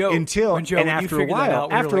other? then when Joe- when you after a figured that while, out,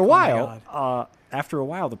 we were after a like, while, oh after a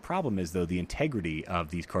while, the problem is though the integrity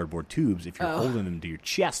of these cardboard tubes. If you're holding them to your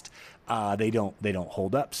chest, they don't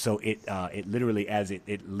hold up. So it literally as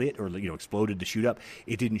it lit or exploded to shoot up,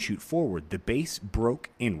 it didn't shoot forward. The base broke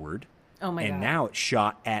inward. Oh my and God. now it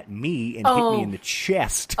shot at me and hit me in the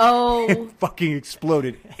chest. Oh. It fucking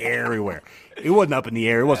exploded everywhere. It wasn't up in the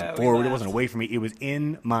air. It wasn't we forward. It laughed. wasn't away from me. It was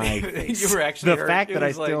in my face. You were actually the hurt. fact It that I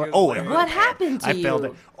was like- still. it was Oh, hilarious. What happened to I you? fell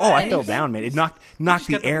down. Oh, I fell down, man. It knocked just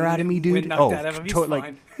the got the air out of me, wind dude. knocked Oh, out of him. He's like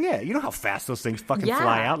fine. yeah. You know how fast those things fucking Yeah,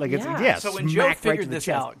 fly out. Like it's yeah. So when Joe smack right figured to the this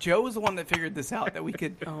chest. out, Joe was the one that figured this out that we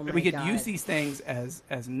could Oh my we could God. use these things as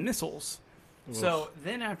missiles. So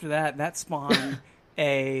then after that spawned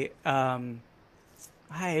a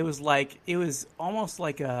it was almost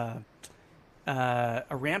like a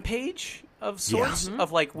rampage of sorts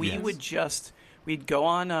of like we'd go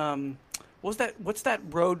on what's that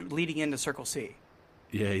road leading into Circle C?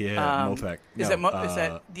 Yeah. Mopac. Is No, is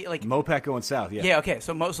that the, like Mopac going south? Yeah. Yeah, okay.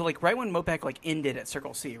 So like right when Mopac like ended at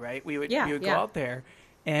Circle C, right? We would go out there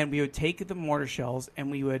and we would take the mortar shells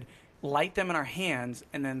and we would light them in our hands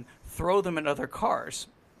and then throw them at other cars.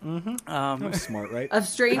 That was smart, right? Of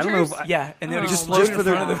strangers? I don't know if Yeah, and they would Just- explode just in for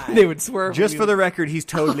the- front of them. They would swerve. Just We for the record, he's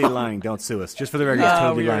totally lying. Don't sue us. Just for the record, he's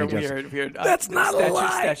totally lying. Justin. weird. That's not a lie.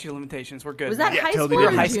 Statute of limitations. We're good. Was that Yeah, high totally school or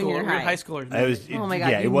different. high junior school? We were high? high schoolers. It was, Oh my God,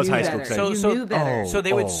 yeah, you it was knew high school. better. So- You So- knew better. So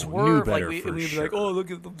they would knew swerve like better we'd for be sure. like, "Oh, look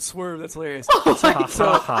at them swerve! That's hilarious."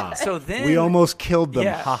 So then we almost killed them.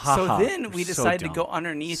 Yeah. Ha, ha, So ha. then we So decided to dumb. go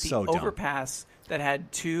underneath So the dumb. overpass that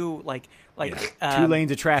had two Yeah. 2 lanes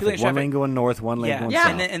of traffic. One lane going north, one lane going yeah.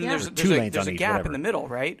 south. And then Yeah. there's, Two lanes there's on a each, gap whatever. in the middle,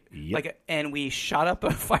 right? Yep. And we shot up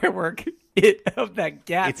a firework of that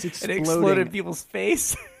gap. It's and it exploded exploding. in people's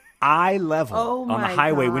face. eye level Oh on the my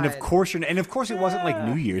highway. When of God. course, and of course, it wasn't like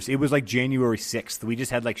New Year's. It was like January 6th. We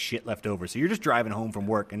just had like shit left over. So you're just driving home from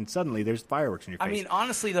work, and suddenly there's fireworks in your face. I mean,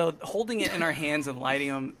 honestly, though, holding it in our hands and lighting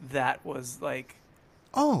them, that was like.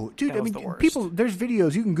 oh, dude! that I was mean, the worst. people. There's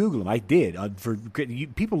videos you can Google them. I did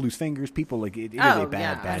people lose fingers. People like it is Oh, a bad,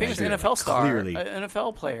 yeah. bad. Famous idea. NFL star, Clearly, an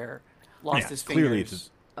NFL player, lost yeah, his clearly fingers. it's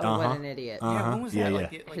Oh, what an idiot. Yeah, when was Yeah, that?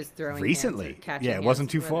 yeah. Like, His throwing recently. hands or catching Yeah, it wasn't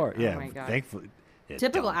too hands, far. whatever. Yeah, Oh my God. thankfully. Yeah,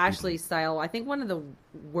 Typical dumb Ashley people. style. I think one of the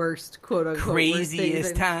worst, quote unquote,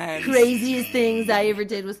 Craziest times. craziest things I ever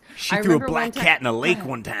did was She I threw a remember one black time- cat in a lake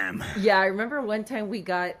one time. Yeah, I remember one time we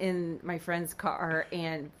got in my friend's car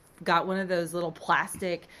and got one of those little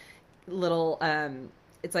plastic little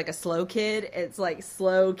it's like a slow kid. It's like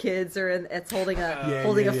slow kids are in. It's holding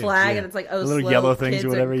a flag, and it's like The little slow yellow things kids or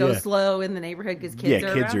whatever. go yeah. slow in the neighborhood because kids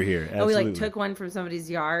Yeah, are kids around. are here, And we like absolutely. took one from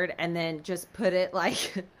somebody's yard and then just put it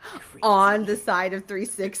like on the side of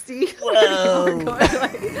 360. Whoa.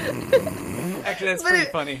 Like, Actually, that's But pretty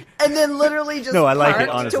it- funny. and then literally just No, I like it,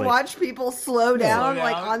 parked honestly. to watch people slow down, Slow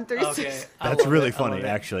like down? on 360. Okay. I That's love really it. I funny, love it.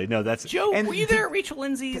 actually. No, that's Joe, and were you there at Rachel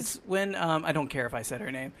Lindsay's when I don't care if I said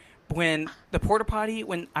her name. When the porta potty,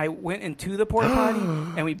 when I went into the porta potty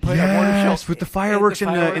and we put a mortar shell Yes, with the fireworks in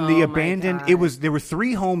the Oh my abandoned. God. It was there were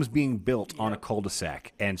 3 homes being built on a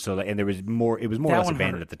cul-de-sac, and so and there was more. It was more or That less one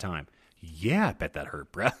abandoned hurt. at the time. Yeah, I bet that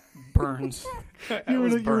hurt, bruh. Burns.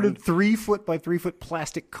 You're in a 3 foot by 3 foot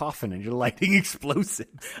plastic coffin and you're lighting explosives.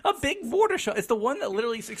 A big mortar shell. It's the one that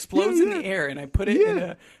literally explodes in the air, and I put it in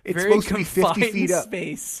a It's very supposed to be 50 feet up.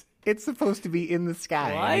 space. It's supposed to be in the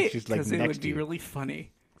sky. Why? And it's just like Because it next would to be you. really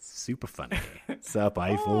funny. Super funny. What's up,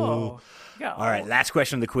 Eiffel? Oh, yeah. All right, last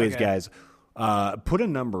question of the quiz, Okay. guys. Put a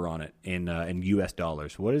number on it in U.S.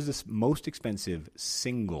 dollars. What is this most expensive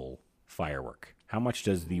single firework? How much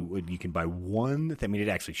does you can buy one? I mean, it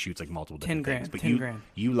actually shoots like multiple different 10 things. grand. But 10 grand.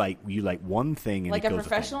 You like one thing, and Like it a goes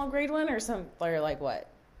professional grade one or like what?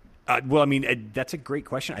 well, I mean, that's a great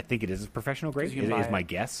question. I think it is a professional grade. You can buy Is it. my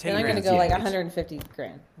guess. 10 Then I'm going to grand. go like Yeah, it's- 150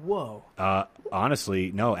 grand. Whoa.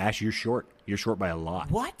 Honestly, no, Ash, you're short. You're short by a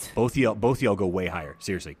lot. What? Both of y'all go way higher.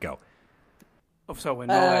 Seriously, go. Oh, so when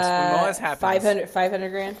Moas happens, 500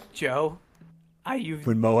 grand. Joe,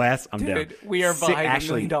 When Moas, I'm dude, down. we are behind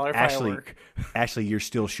Ashley, $1 million firework. Ashley, you're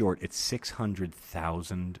still short. It's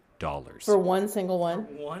 $600,000 For one single one.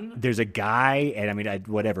 One? There's a guy, and I mean,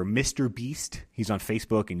 Whatever, Mr. Beast. He's on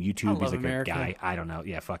Facebook and YouTube. He's love like America. a guy. I don't know.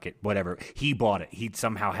 Yeah, fuck it. Whatever. He bought it. He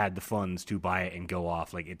somehow had the funds to buy it and go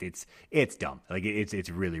off. Like it's dumb. Like it's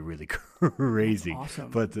really really crazy. That's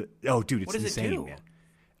awesome. But dude, it's What does it insane, do? man.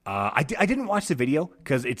 I didn't watch the video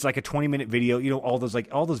because it's like a 20-minute video. You know, all those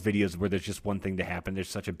videos where there's just one thing to happen. There's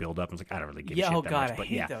such a build up. I was like, I don't really give a shit Oh that God, much. But I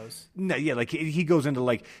hate yeah, those. no, yeah, like he goes into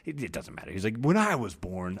like it doesn't matter. He's like, when I was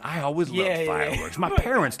born, I always loved Yeah. fireworks. My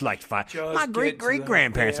parents liked fire. Just My get great to great the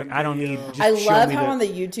grandparents. damn Like, I don't need. video. Just I show love me how the- on the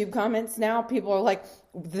YouTube comments now people are like,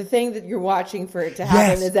 the thing that you're watching for it to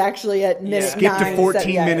happen Yes. is actually at minute Skip to 9, 14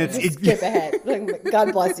 yeah, minutes. just skip ahead. Like,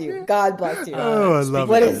 God bless you. God bless you. Oh, I love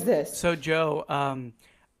What it. is this? So Joe,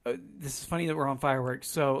 this is funny that we're on fireworks.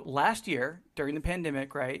 So last year during the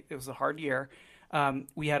pandemic, right? It was a hard year.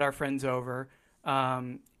 We had our friends over,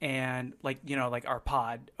 and like our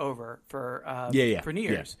pod over for for New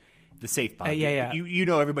Year's. The safe pod. yeah. You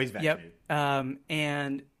know everybody's Yep. vaccinated.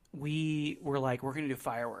 And we were like, we're going to do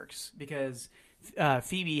fireworks because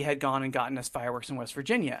Phoebe had gone and gotten us fireworks in West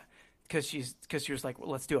Virginia because she was like, well,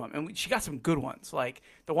 let's do them, and she got some good ones, like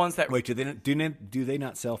the ones that Wait, do they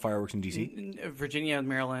not sell fireworks in DC? Virginia,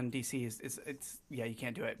 Maryland, DC it's you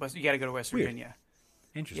can't do it, but you got to go to West Weird. Virginia.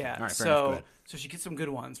 Interesting. Yeah. All right, fair enough. Go So ahead. she gets some good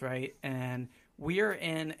ones, right? And we're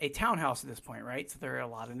in a townhouse at this point, right? So there are a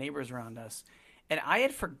lot of neighbors around us. And I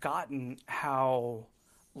had forgotten how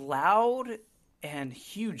loud and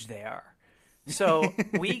huge they are. So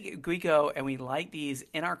we go and we light these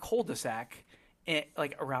in our cul-de-sac,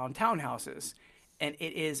 like around townhouses. And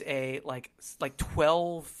it is a like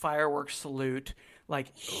 12 fireworks salute,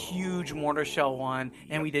 like huge mortar shell one.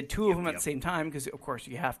 And we did two of them at the same time because, of course,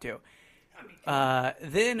 you have to.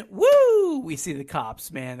 Then, woo! We see the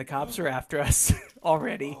cops, man. The cops are after us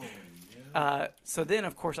already. So then,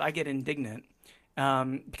 of course, I get indignant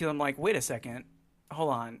because I'm like, wait a second.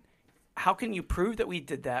 Hold on. How can you prove that we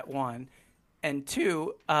did that, one? And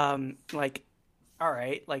two, like, all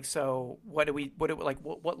right, like, so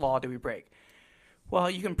what law do we break? Well,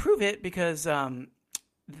 you can prove it because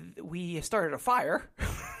we started a fire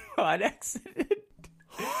on accident.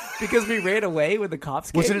 Because we ran away when the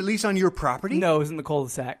cops came. Was it at least on your property? No, it was in the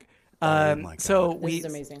cul-de-sac. Oh my God. So This is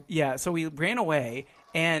amazing. Yeah, so we ran away,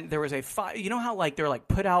 and there was a fire. You know how like they're like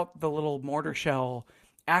put out the little mortar shell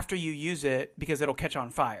after you use it because it'll catch on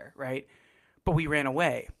fire, right? But we ran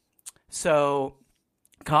away. So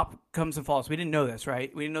cop comes and follows. We didn't know this,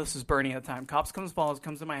 right? We didn't know this was burning at the time. Cops comes and follows,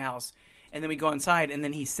 comes to my house, and then we go inside, and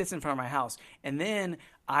then he sits in front of my house, and then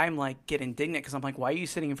I'm like get indignant because I'm like, why are you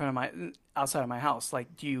sitting in front of outside of my house?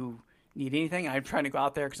 Like, do you need anything? I'm trying to go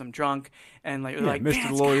out there because I'm drunk, and like, like Mr.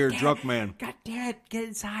 "Dad, Lawyer, God, drunk man." God, Dad, get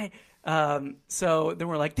inside. So then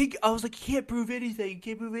we're like, I was like, you can't prove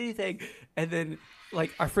anything. And then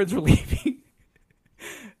like our friends were leaving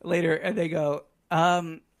later, and they go,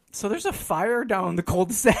 so there's a fire down the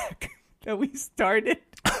cul-de-sac that we started.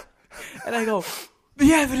 And I go,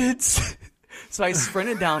 the evidence. So I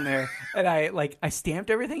sprinted down there, and I stamped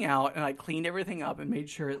everything out, and I cleaned everything up and made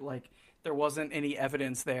sure like there wasn't any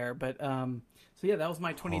evidence there. But so yeah, that was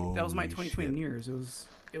my 2020 New Year's.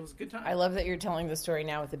 It was a good time. I love that you're telling the story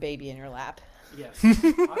now with the baby in your lap. Yes.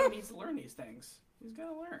 Otto needs to learn these things. He's got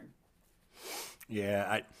to learn.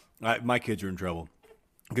 Yeah, my kids are in trouble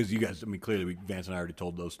because you guys. I mean, clearly, Vance and I already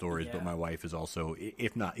told those stories, but Yeah. my wife is also,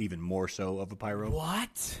 if not even more so, of a pyro.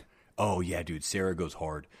 What? Oh yeah, dude. Sarah goes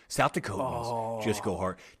hard. South Dakotans just go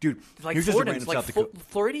hard, dude. Like here's just a random South Dakota.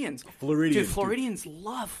 Floridians. Floridians, Dude, Floridians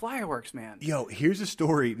love fireworks, man. Yo, here's a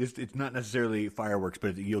story. It's not necessarily fireworks,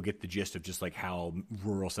 but you'll get the gist of just like how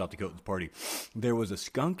rural South Dakotans party. There was a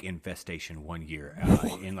skunk infestation one year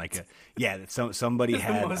in like somebody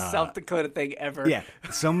had the most South Dakota thing ever. Yeah,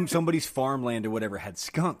 somebody's farmland or whatever had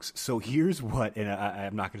skunks. So here's what, and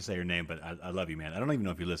I'm not going to say her name, but I love you, man. I don't even know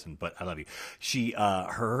if you listen, but I love you. She,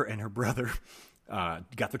 her and her brother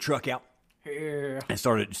got the truck out and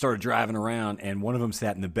started driving around, and one of them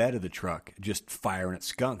sat in the bed of the truck just firing at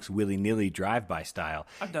skunks willy-nilly drive-by style.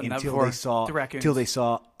 I've done that before. Until they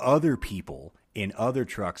saw other people in other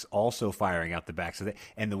trucks also firing out the back.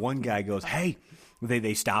 And the one guy goes, hey,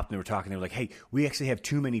 they stopped and they were talking. They were like, hey, we actually have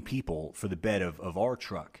too many people for the bed of our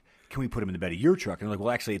truck. Can we put them in the bed of your truck? And they're like,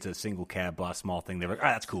 well, actually, it's a single cab, small thing. They're like, all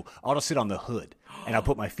right, that's cool. I'll just sit on the hood, and I'll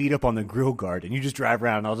put my feet up on the grill guard, and you just drive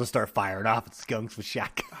around, and I'll just start firing off at skunks with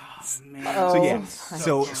shotguns. Oh, man.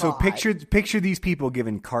 So, yeah. So picture these people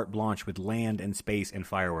given carte blanche with land and space and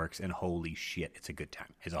fireworks, and holy shit, it's a good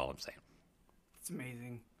time, is all I'm saying. It's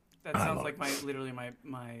amazing. That sounds like my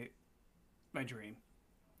dream.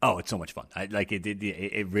 Oh, it's so much fun.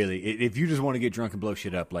 It really. If you just want to get drunk and blow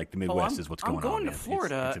shit up, like the Midwest is what's going on. I'm going to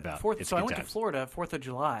Florida. I went to Florida 4th of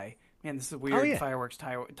July. Man, this is a weird fireworks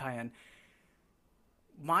tie-in.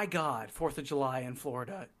 My God, 4th of July in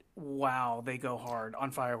Florida. Wow, they go hard on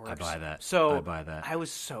fireworks. I buy that. So I buy that. I was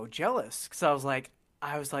so jealous because I was like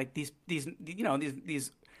these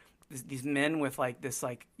men with like this,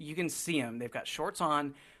 like, you can see them. They've got shorts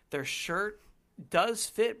on. Their shirt does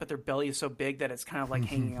fit, but their belly is so big that it's kind of like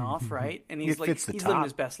hanging off, right? And he's living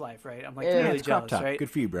his best life, right? I'm like really jealous, right? Good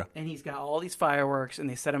for you, bro. And he's got all these fireworks, and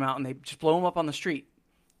they set them out, and they just blow them up on the street,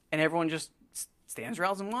 and everyone just stands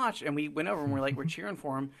around and watch. And we went over, and we're cheering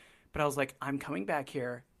for him. But I was like, I'm coming back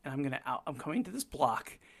here, and I'm coming to this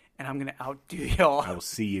block, and I'm gonna outdo y'all. I will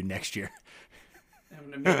see you next year.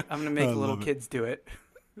 I'm gonna make little kids do it.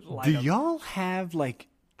 Do y'all have like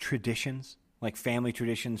traditions? Like family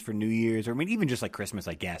traditions for New Year's, or I mean, even just like Christmas,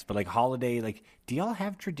 I guess, but like holiday, like, do y'all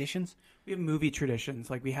have traditions? We have movie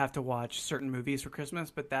traditions. Like, we have to watch certain movies for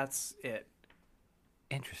Christmas, but that's it.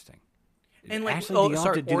 Interesting. And like, Ashley,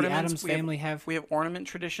 do the Addams family have? We have ornament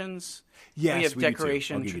traditions. Yes, we have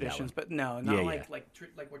decoration traditions, but no, not like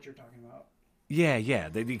what you're talking about. Yeah,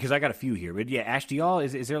 because I got a few here, but yeah, Ash, do y'all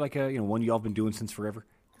is there like a one y'all been doing since forever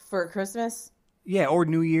for Christmas? Yeah, or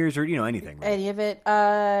New Year's, or anything. Really. Any of it.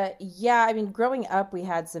 Yeah, I mean, growing up, we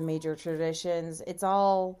had some major traditions.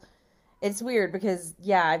 It's weird because,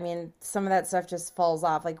 yeah, I mean, some of that stuff just falls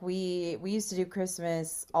off. Like, we used to do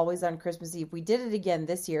Christmas always on Christmas Eve. We did it again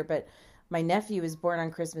this year, but my nephew was born on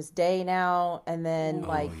Christmas Day now. And then,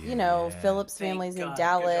 Philip's family's in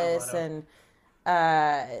Dallas, and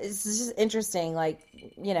it's just interesting. Like,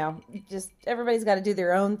 just everybody's got to do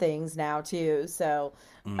their own things now, too. So...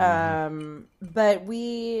 but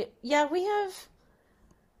we have,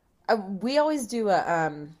 we always do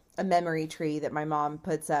a memory tree that my mom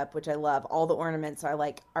puts up, which I love. All the ornaments are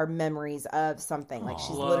like our memories of something. Like,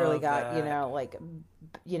 she's literally got,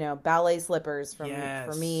 ballet slippers for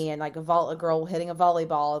me, and like a girl hitting a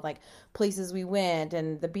volleyball, and like places we went,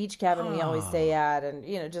 and the beach cabin we always stay at,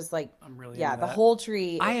 and just like, the whole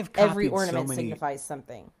tree. I have every ornament signifies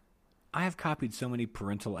something. I have copied so many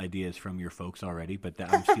parental ideas from your folks already, but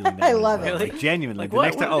I'm stealing that. I love it. Like, genuinely. Like, the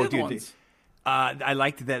next time, I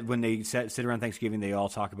liked that when they sit around Thanksgiving, they all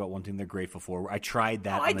talk about one thing they're grateful for. I tried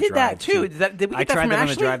that. I did that too. Did we get that from Ashley? On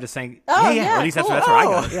the drive to St. Oh, yeah. At least that's where I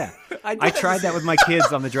got it. Yeah. I tried that with my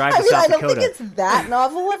kids on the drive to South Dakota. I don't think it's that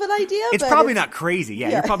novel of an idea. It's probably not crazy. Yeah,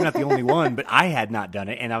 you're probably not the only one, but I had not done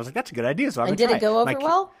it, and I was like, that's a good idea. So I'm going to try it. And did it go over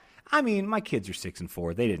well? I mean, my kids are 6 and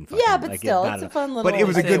 4. They didn't. Yeah, but still, it's a fun little. But it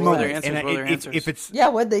was a good moment. If it's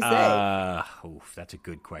what'd they say? That's a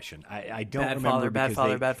good question. I don't bad remember.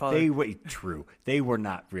 Bad father. True. They were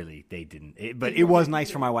not really. They didn't. But it was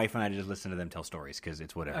nice for my wife and I to just listen to them tell stories because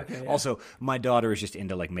it's whatever. Okay, yeah. Also, my daughter is just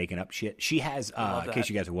into like making up shit. She has, in case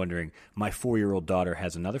you guys are wondering, my 4-year-old daughter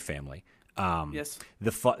has another family. Yes.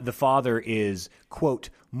 The father is, quote,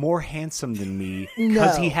 more handsome than me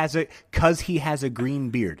because he has a green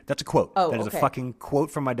beard. That's a quote. Oh, that is a fucking quote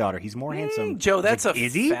from my daughter. He's more handsome. Joe, that's a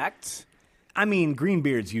fact. I mean, green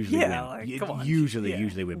beards usually win. Come on. Usually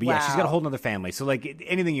win. But yeah, she's got a whole other family. So like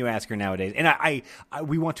anything you ask her nowadays, and I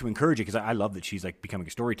we want to encourage it because I love that she's like becoming a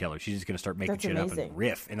storyteller. She's just going to start making shit up and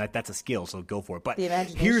riff, and that's a skill. So go for it. But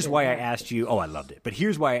here's why I asked you. Oh, I loved it. But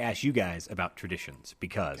here's why I asked you guys about traditions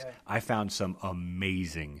because I found some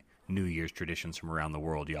amazing New Year's traditions from around the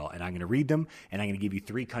world, y'all. And I'm going to read them, and I'm going to give you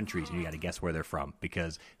 3 countries, and you got to guess where they're from,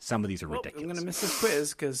 because some of these are ridiculous. I'm going to miss this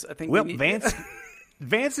quiz, because I think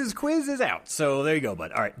Vance's quiz is out. So there you go,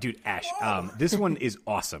 bud. All right, dude, Ash, this one is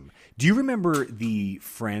awesome. Do you remember the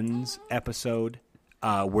Friends episode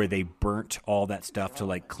where they burnt all that stuff to,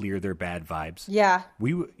 like, clear their bad vibes? Yeah.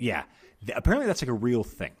 Apparently that's like a real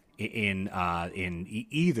thing in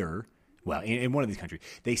either, well, in one of these countries.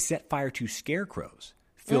 They set fire to scarecrows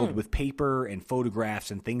filled with paper and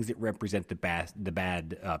photographs and things that represent the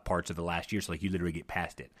bad parts of the last year. So, like, you literally get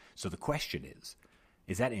past it. So the question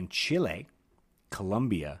is that in Chile,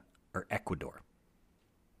 Colombia, or Ecuador?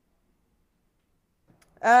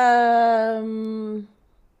 I'm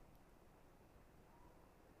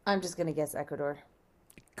just going to guess Ecuador.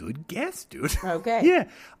 Good guess, dude. Okay. Yeah,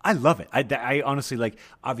 I love it. I honestly, like,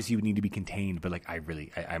 obviously you would need to be contained, but, like, I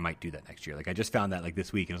might do that next year. Like, I just found that, like,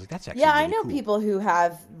 this week, and I was like, that's actually really I know cool. people who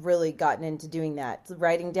have really gotten into doing that,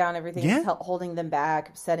 writing down everything that's holding them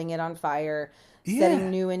back, setting it on fire, setting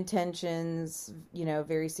new intentions,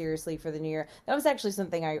 very seriously for the new year. That was actually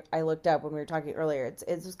something I looked up when we were talking earlier.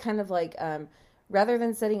 It was kind of like, rather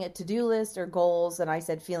than setting a to-do list or goals, and I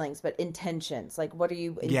said feelings, but intentions. Like, what are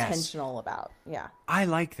you intentional about? Yeah. I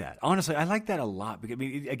like that. Honestly, I like that a lot. Because, I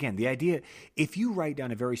mean, again, the idea, if you write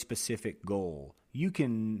down a very specific goal, you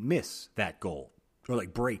can miss that goal. Or,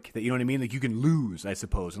 like, break that, you know what I mean? Like, you can lose, I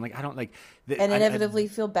suppose. And, like, I don't like... And inevitably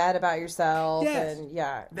feel bad about yourself. Yes. And,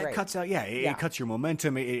 that cuts out, it cuts your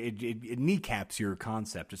momentum. It kneecaps your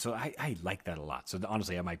concept. So I like that a lot. So,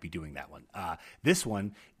 honestly, I might be doing that one. This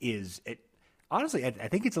one is... Honestly, I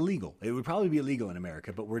think it's illegal. It would probably be illegal in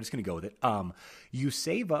America, but we're just going to go with it. You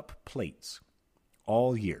save up plates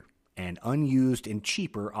all year, and unused and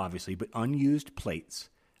cheaper, obviously, but unused plates,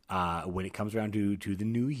 when it comes around to the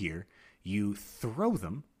new year, you throw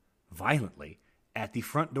them violently at the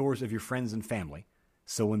front doors of your friends and family.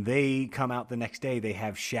 So when they come out the next day, they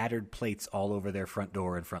have shattered plates all over their front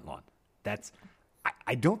door and front lawn.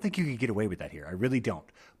 I don't think you could get away with that here. I really don't.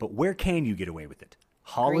 But where can you get away with it?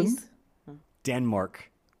 Holland? Greece?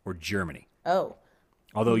 Denmark, or Germany. Oh.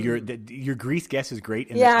 Although your Greece guess is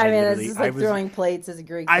great. And it's just like throwing plates as a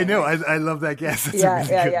Greek. I know. I love that guess. That's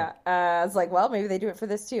yeah. I was like, well, maybe they do it for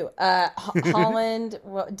this too. Holland,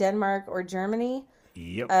 Denmark, or Germany?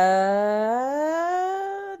 Yep.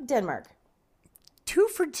 Denmark. 2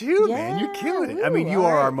 for 2, man. You're killing it. I mean, you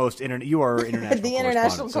are our most you are our international the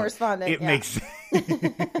international correspondent. So it makes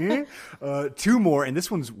 2 more, and this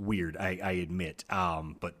one's weird, I admit.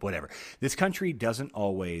 But whatever. This country doesn't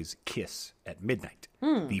always kiss at midnight.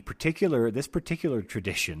 This particular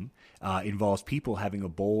tradition involves people having a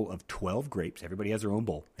bowl of 12 grapes. Everybody has their own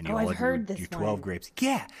bowl, and you all have your 12 grapes.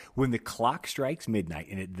 Yeah. When the clock strikes midnight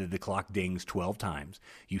and the clock dings 12 times,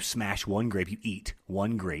 you smash one grape. You eat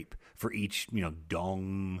one grape for each,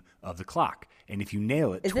 dong of the clock. And if you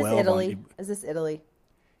nail it, Is this Italy? Is this Italy?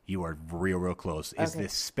 You are real close. Is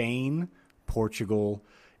this Spain, Portugal,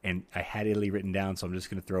 and I had Italy written down, so I'm just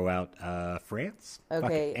going to throw out France?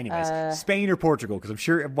 Okay. Anyways, Spain or Portugal, because I'm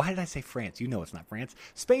sure... Why did I say France? You know it's not France.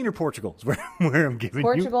 Spain or Portugal is where I'm giving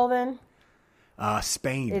Portugal, then?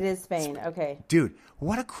 Spain. It is Spain. Okay. Dude,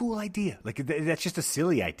 what a cool idea. Like, that's just a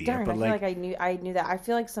silly idea. Darn, but I feel like I knew that. I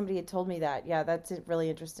feel like somebody had told me that. Yeah, that's really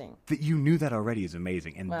interesting. That you knew that already is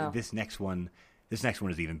amazing. And this next one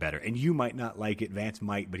is even better. And you might not like it. Vance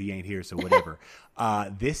might, but he ain't here, so whatever.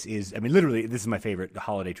 This is my favorite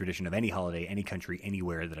holiday tradition of any holiday, any country,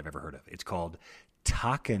 anywhere that I've ever heard of. It's called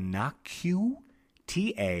Takanakui.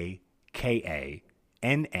 Takanakui.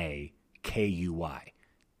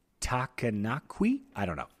 Takanakui? I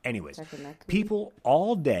don't know. Anyways, people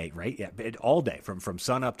all day, right? Yeah, all day, from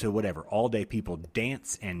sun up to whatever, all day people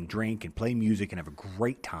dance and drink and play music and have a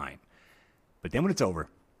great time. But then when it's over,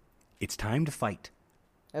 it's time to fight.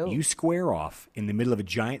 Oh. You square off in the middle of a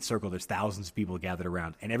giant circle. There's thousands of people gathered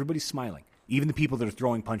around, and everybody's smiling. Even the people that are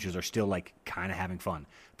throwing punches are still, like, kind of having fun.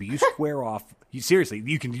 But you square off. Seriously,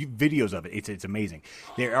 you can do videos of it. It's amazing.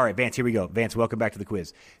 All right, Vance, here we go. Vance, welcome back to the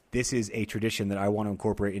quiz. This is a tradition that I want to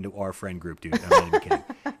incorporate into our friend group, dude. I'm not even kidding.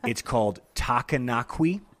 It's called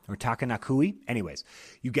Takanakui or Takanakui. Anyways,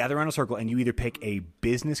 you gather around a circle, and you either pick a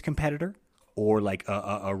business competitor or, like,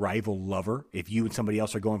 a rival lover if you and somebody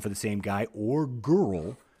else are going for the same guy or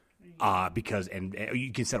girl. Because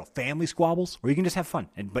you can settle family squabbles, or you can just have fun.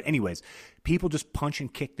 But anyways, people just punch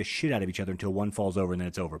and kick the shit out of each other until one falls over and then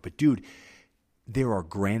it's over. But dude, there are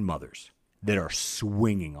grandmothers that are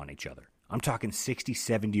swinging on each other. I'm talking 60,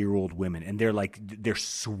 70-year-old women, and they're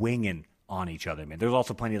swinging on each other, man. There's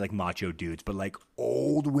also plenty of, like, macho dudes, but, like,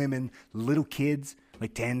 old women, little kids,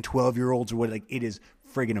 like 10, 12-year-olds or what, like, it is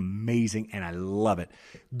friggin' amazing, and I love it.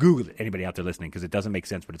 Google it, anybody out there listening, because it doesn't make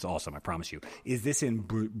sense, but it's awesome, I promise you. Is this in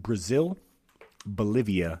Brazil,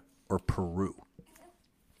 Bolivia, or Peru?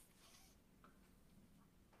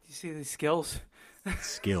 You see these skills?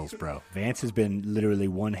 Skills, bro. Vance has been literally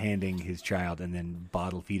one-handing his child and then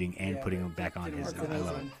bottle feeding and putting him back on his. I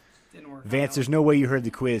love it. Didn't work. Vance, there's no way you heard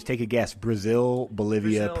the quiz. Take a guess. Brazil,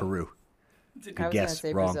 Bolivia, Brazil. Peru. Good guess.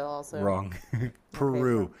 Say Wrong. Brazil also. Wrong.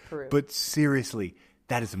 Peru. Peru. But seriously,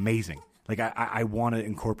 that is amazing. Like, I want to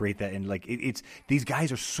incorporate that. And, like, it's these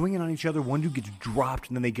guys are swinging on each other. One dude gets dropped,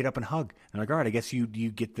 and then they get up and hug. And like, all right, I guess you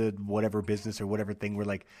get the whatever business or whatever thing we're,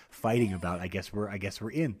 like, fighting about. I guess we're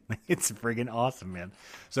in. It's friggin' awesome, man.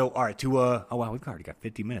 So, all right, oh, wow, we've already got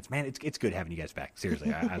 50 minutes. Man, it's good having you guys back.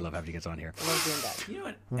 Seriously, I love having you guys on here. I love doing that. You know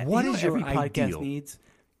what? What you know is your every podcast ideal? needs?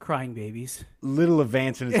 Crying babies. Little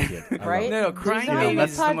advance in his kid. I love Right? it. No, crying There's babies not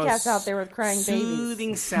is enough the most podcasts out there with crying babies.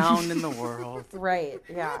 soothing sound in the world. Right,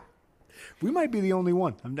 yeah. We might be the only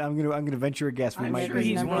one. I'm gonna venture a guess. We I'm might sure be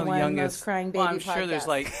he's number one of the one youngest. most crying Well, baby I'm sure there's podcast.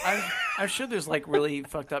 like I'm sure there's like really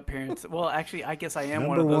fucked up parents. Well, actually, I guess I am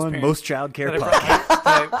one number of those one parents. most child care that I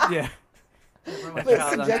podcast. brought yeah. I brought my But child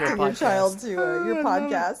onto a subjecting your podcast. child to your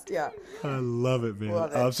podcast, yeah. I love it, man.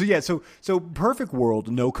 Love it. So perfect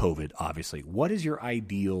world, no COVID, obviously. What is your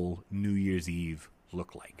ideal New Year's Eve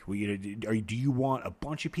look like? Do you want a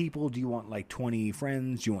bunch of people? Do you want like 20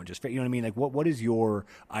 friends? Do you want just, you know what I mean? Like what is your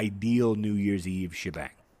ideal New Year's Eve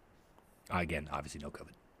shebang? Again, obviously no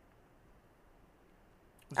COVID.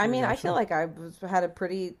 I mean, I feel like I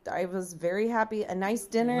was very happy. A nice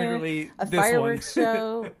dinner, Literally a this fireworks one.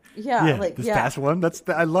 show. Yeah, This past one.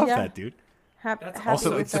 I love Yeah. that, dude. That's happy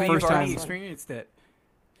also- with it's the that. you've first already time- experienced it.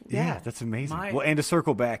 Yeah, that's amazing. My- Well, and to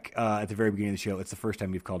circle back at the very beginning of the show, it's the first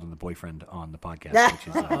time you've called him the boyfriend on the podcast, which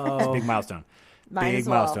is it's a big milestone. Mine Big as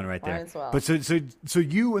well. milestone right there. Mine as well. But so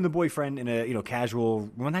you and the boyfriend in a casual,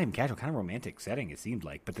 well, not even casual, kind of romantic setting. It seemed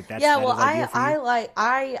like, but that's Yeah, that well, is ideal for you?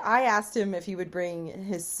 I asked him if he would bring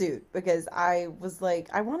his suit because I was like,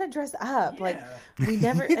 I want to dress up. Like we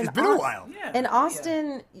never. It's been a while. Yeah. And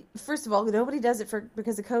Austin, first of all, nobody does it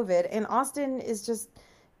because of COVID, and Austin is just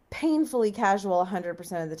painfully casual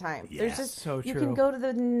 100% of the time. Yeah. There's just So you true. can go to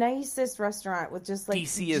the nicest restaurant with just like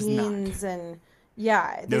DC is not. jeans and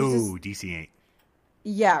there's No, just- DC ain't.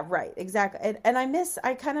 yeah, right, exactly. And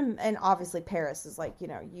and obviously Paris is like,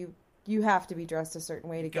 you have to be dressed a certain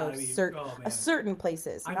way to go gotta be- to certain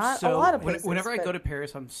places. I'm Not so, a lot of places. Whenever I but- go to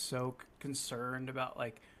Paris, I'm so concerned about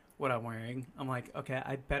like what I'm wearing. I'm like, okay,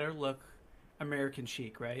 I better look American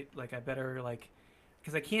chic, right? Like I better like,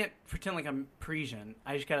 because I can't pretend like I'm Parisian.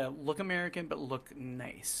 I just gotta look American but look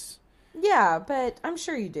nice. Yeah, but I'm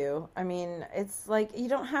sure you do. I mean, it's like you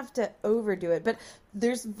don't have to overdo it, but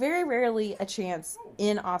there's very rarely a chance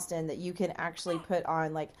in Austin that you can actually put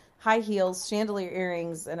on like high heels, chandelier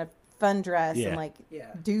earrings, and a fun dress Yeah. and like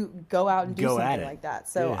Yeah. go out and do Go at something it. like that.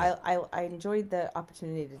 So Yeah. I enjoyed the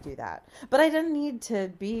opportunity to do that, but I didn't need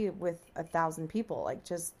to be with 1,000 people. Like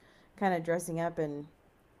just kind of dressing up and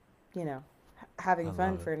having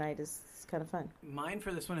fun for a night is kind of fun. Mine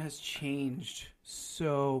for this one has changed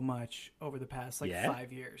so much over the past like Yeah?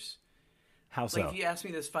 5 years. How so? Like if you asked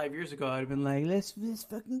me this 5 years ago, I'd have been like, "Let's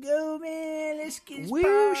fucking go, man! Let's get this Woo,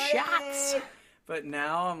 party." shots! But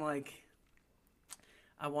now I'm like,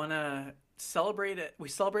 I want to celebrate it. We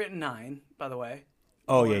celebrate at 9, by the way.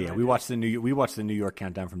 Oh yeah. We watched the New York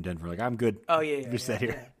countdown from Denver. Like I'm good. Oh yeah. Just sat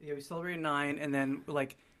here. Yeah, we celebrate at 9, and then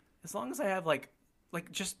like, as long as I have like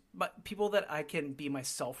just people that I can be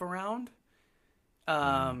myself around,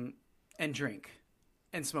 and drink,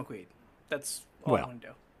 and smoke weed. That's all I Well, want to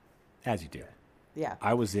do. As you do. Yeah.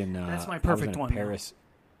 I was in. That's my I was perfect in one, though. Paris.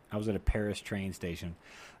 I was at a Paris train station.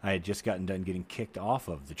 I had just gotten done getting kicked off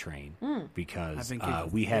of the train I've because been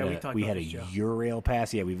kicked- we had yeah, we talked a about this, Joe. Eurail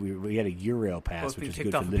pass. Yeah, we had a Eurail pass, Both which been is kicked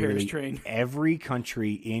good off for the Paris literally train. every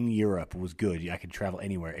country in Europe was good. I could travel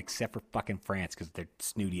anywhere except for fucking France because they're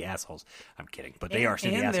snooty assholes. I'm kidding, but they are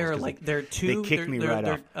snooty and assholes. they're 'cause like they, they're too. They kicked me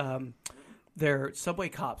right off. Their subway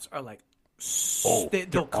cops are like. Oh, they'll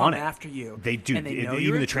they're come on it. after you. They do. And they know Even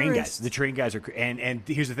you're the a train guys. tourist. The train guys are. And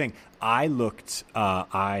here's the thing. I looked.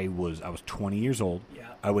 I was 20 years old. Yeah.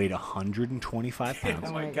 I weighed 125 pounds.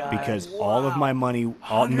 Oh my God. Because Wow. all of my money,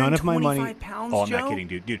 none of my money. 125 pounds, oh, I'm Joe? not kidding,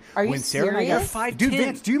 dude. Are you when Sarah and I got, serious? You're 5'10". dude,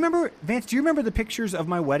 Vance, do you remember the pictures of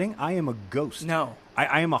my wedding? I am a ghost. No.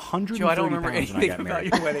 I am 130 Joe, I don't remember pounds when I anything got about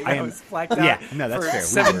married. your wedding. I I am, was blacked out Yeah, no, that's for fair. We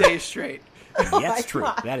 7 were. days straight. That's true.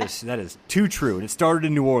 That is too true. And it started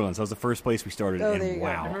in New Orleans. That was the first place we started. Oh, there and you go. wow,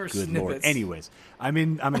 I remember good lord. snippets. Anyways, I'm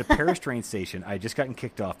in a Paris train station. I just gotten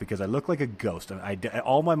kicked off because I look like a ghost.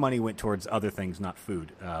 All my money went towards other things, not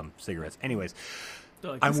food, cigarettes. Anyways,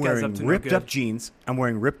 Like, I'm wearing ripped up jeans.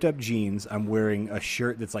 I'm wearing a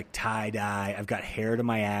shirt that's like tie-dye. I've got hair to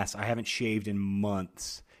my ass. I haven't shaved in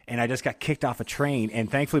months. And I just got kicked off a train.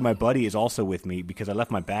 And thankfully, my buddy is also with me because I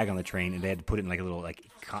left my bag on the train and they had to put it in like a little, like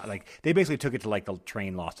they basically took it to like the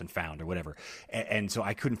train lost and found or whatever. And so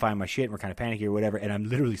I couldn't find my shit and we're kind of panicky or whatever. And I'm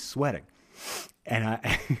literally sweating. And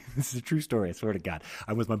this is a true story, I swear to God.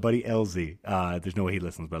 I'm with my buddy LZ. There's no way he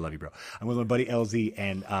listens, but I love you, bro. I'm with my buddy LZ,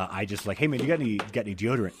 and I just like, hey, man, you got any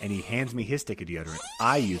deodorant? And he hands me his stick of deodorant.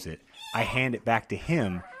 I use it. I hand it back to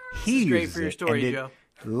him. He uses it. Great for your story, Joe.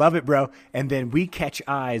 Love it, bro. And then we catch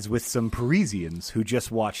eyes with some Parisians who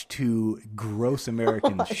just watched two gross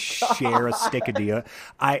Americans share a stick of deodorant.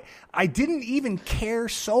 I didn't even care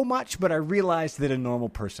so much, but I realized that a normal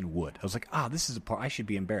person would. I was like, this is a part I should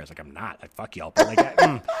be embarrassed. Like, I'm not. Fuck y'all. But like,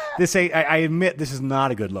 I admit this is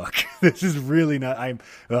not a good look. This is really not.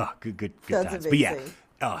 Good That's times. amazing. But yeah.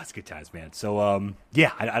 Oh, it's good times, man. So,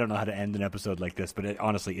 yeah, I don't know how to end an episode like this, but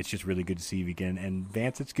honestly, it's just really good to see you again. And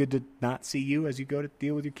Vance, it's good to not see you as you go to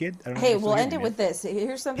deal with your kid. I don't know. Hey, we'll end it with this.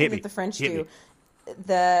 Here's something that the French do.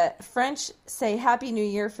 The French say Happy New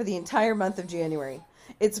Year for the entire month of January.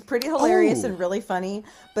 It's pretty hilarious and really funny,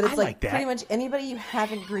 but it's like pretty much anybody you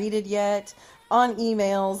haven't greeted yet, on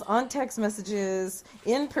emails, on text messages,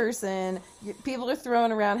 in person, people are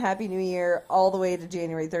throwing around Happy New Year all the way to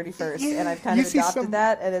January 31st, and I've kind of adopted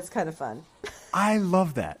that, and it's kind of fun. I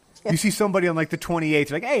love that. Yeah. You see somebody on like the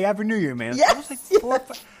 28th, like, hey, Happy New Year, man. Yes. I was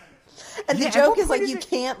like, and the joke is like, you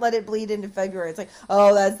can't let it bleed into February. It's like,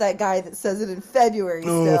 that's that guy that says it in February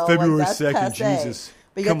still. February like, 2nd, Jesus.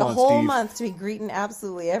 But you got the whole month to be greeting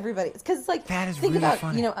absolutely everybody. Because it's like, that is think really about,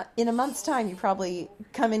 funny. In a month's time, you probably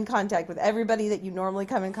come in contact with everybody that you normally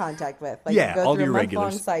come in contact with. Like, yeah, you go all through your a month-long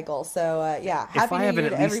regulars. cycle. So, Happy New Year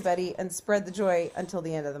to everybody, and spread the joy until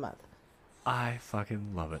the end of the month. I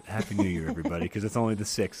fucking love it. Happy New Year, everybody, because it's only the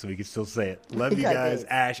 6th, so we can still say it. Love you guys.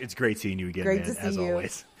 Ash, it's great seeing you again, great man, to see as you.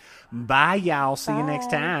 always. Bye, y'all. See you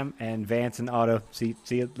next time. And Vance and Otto, see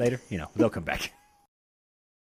you later. They'll come back.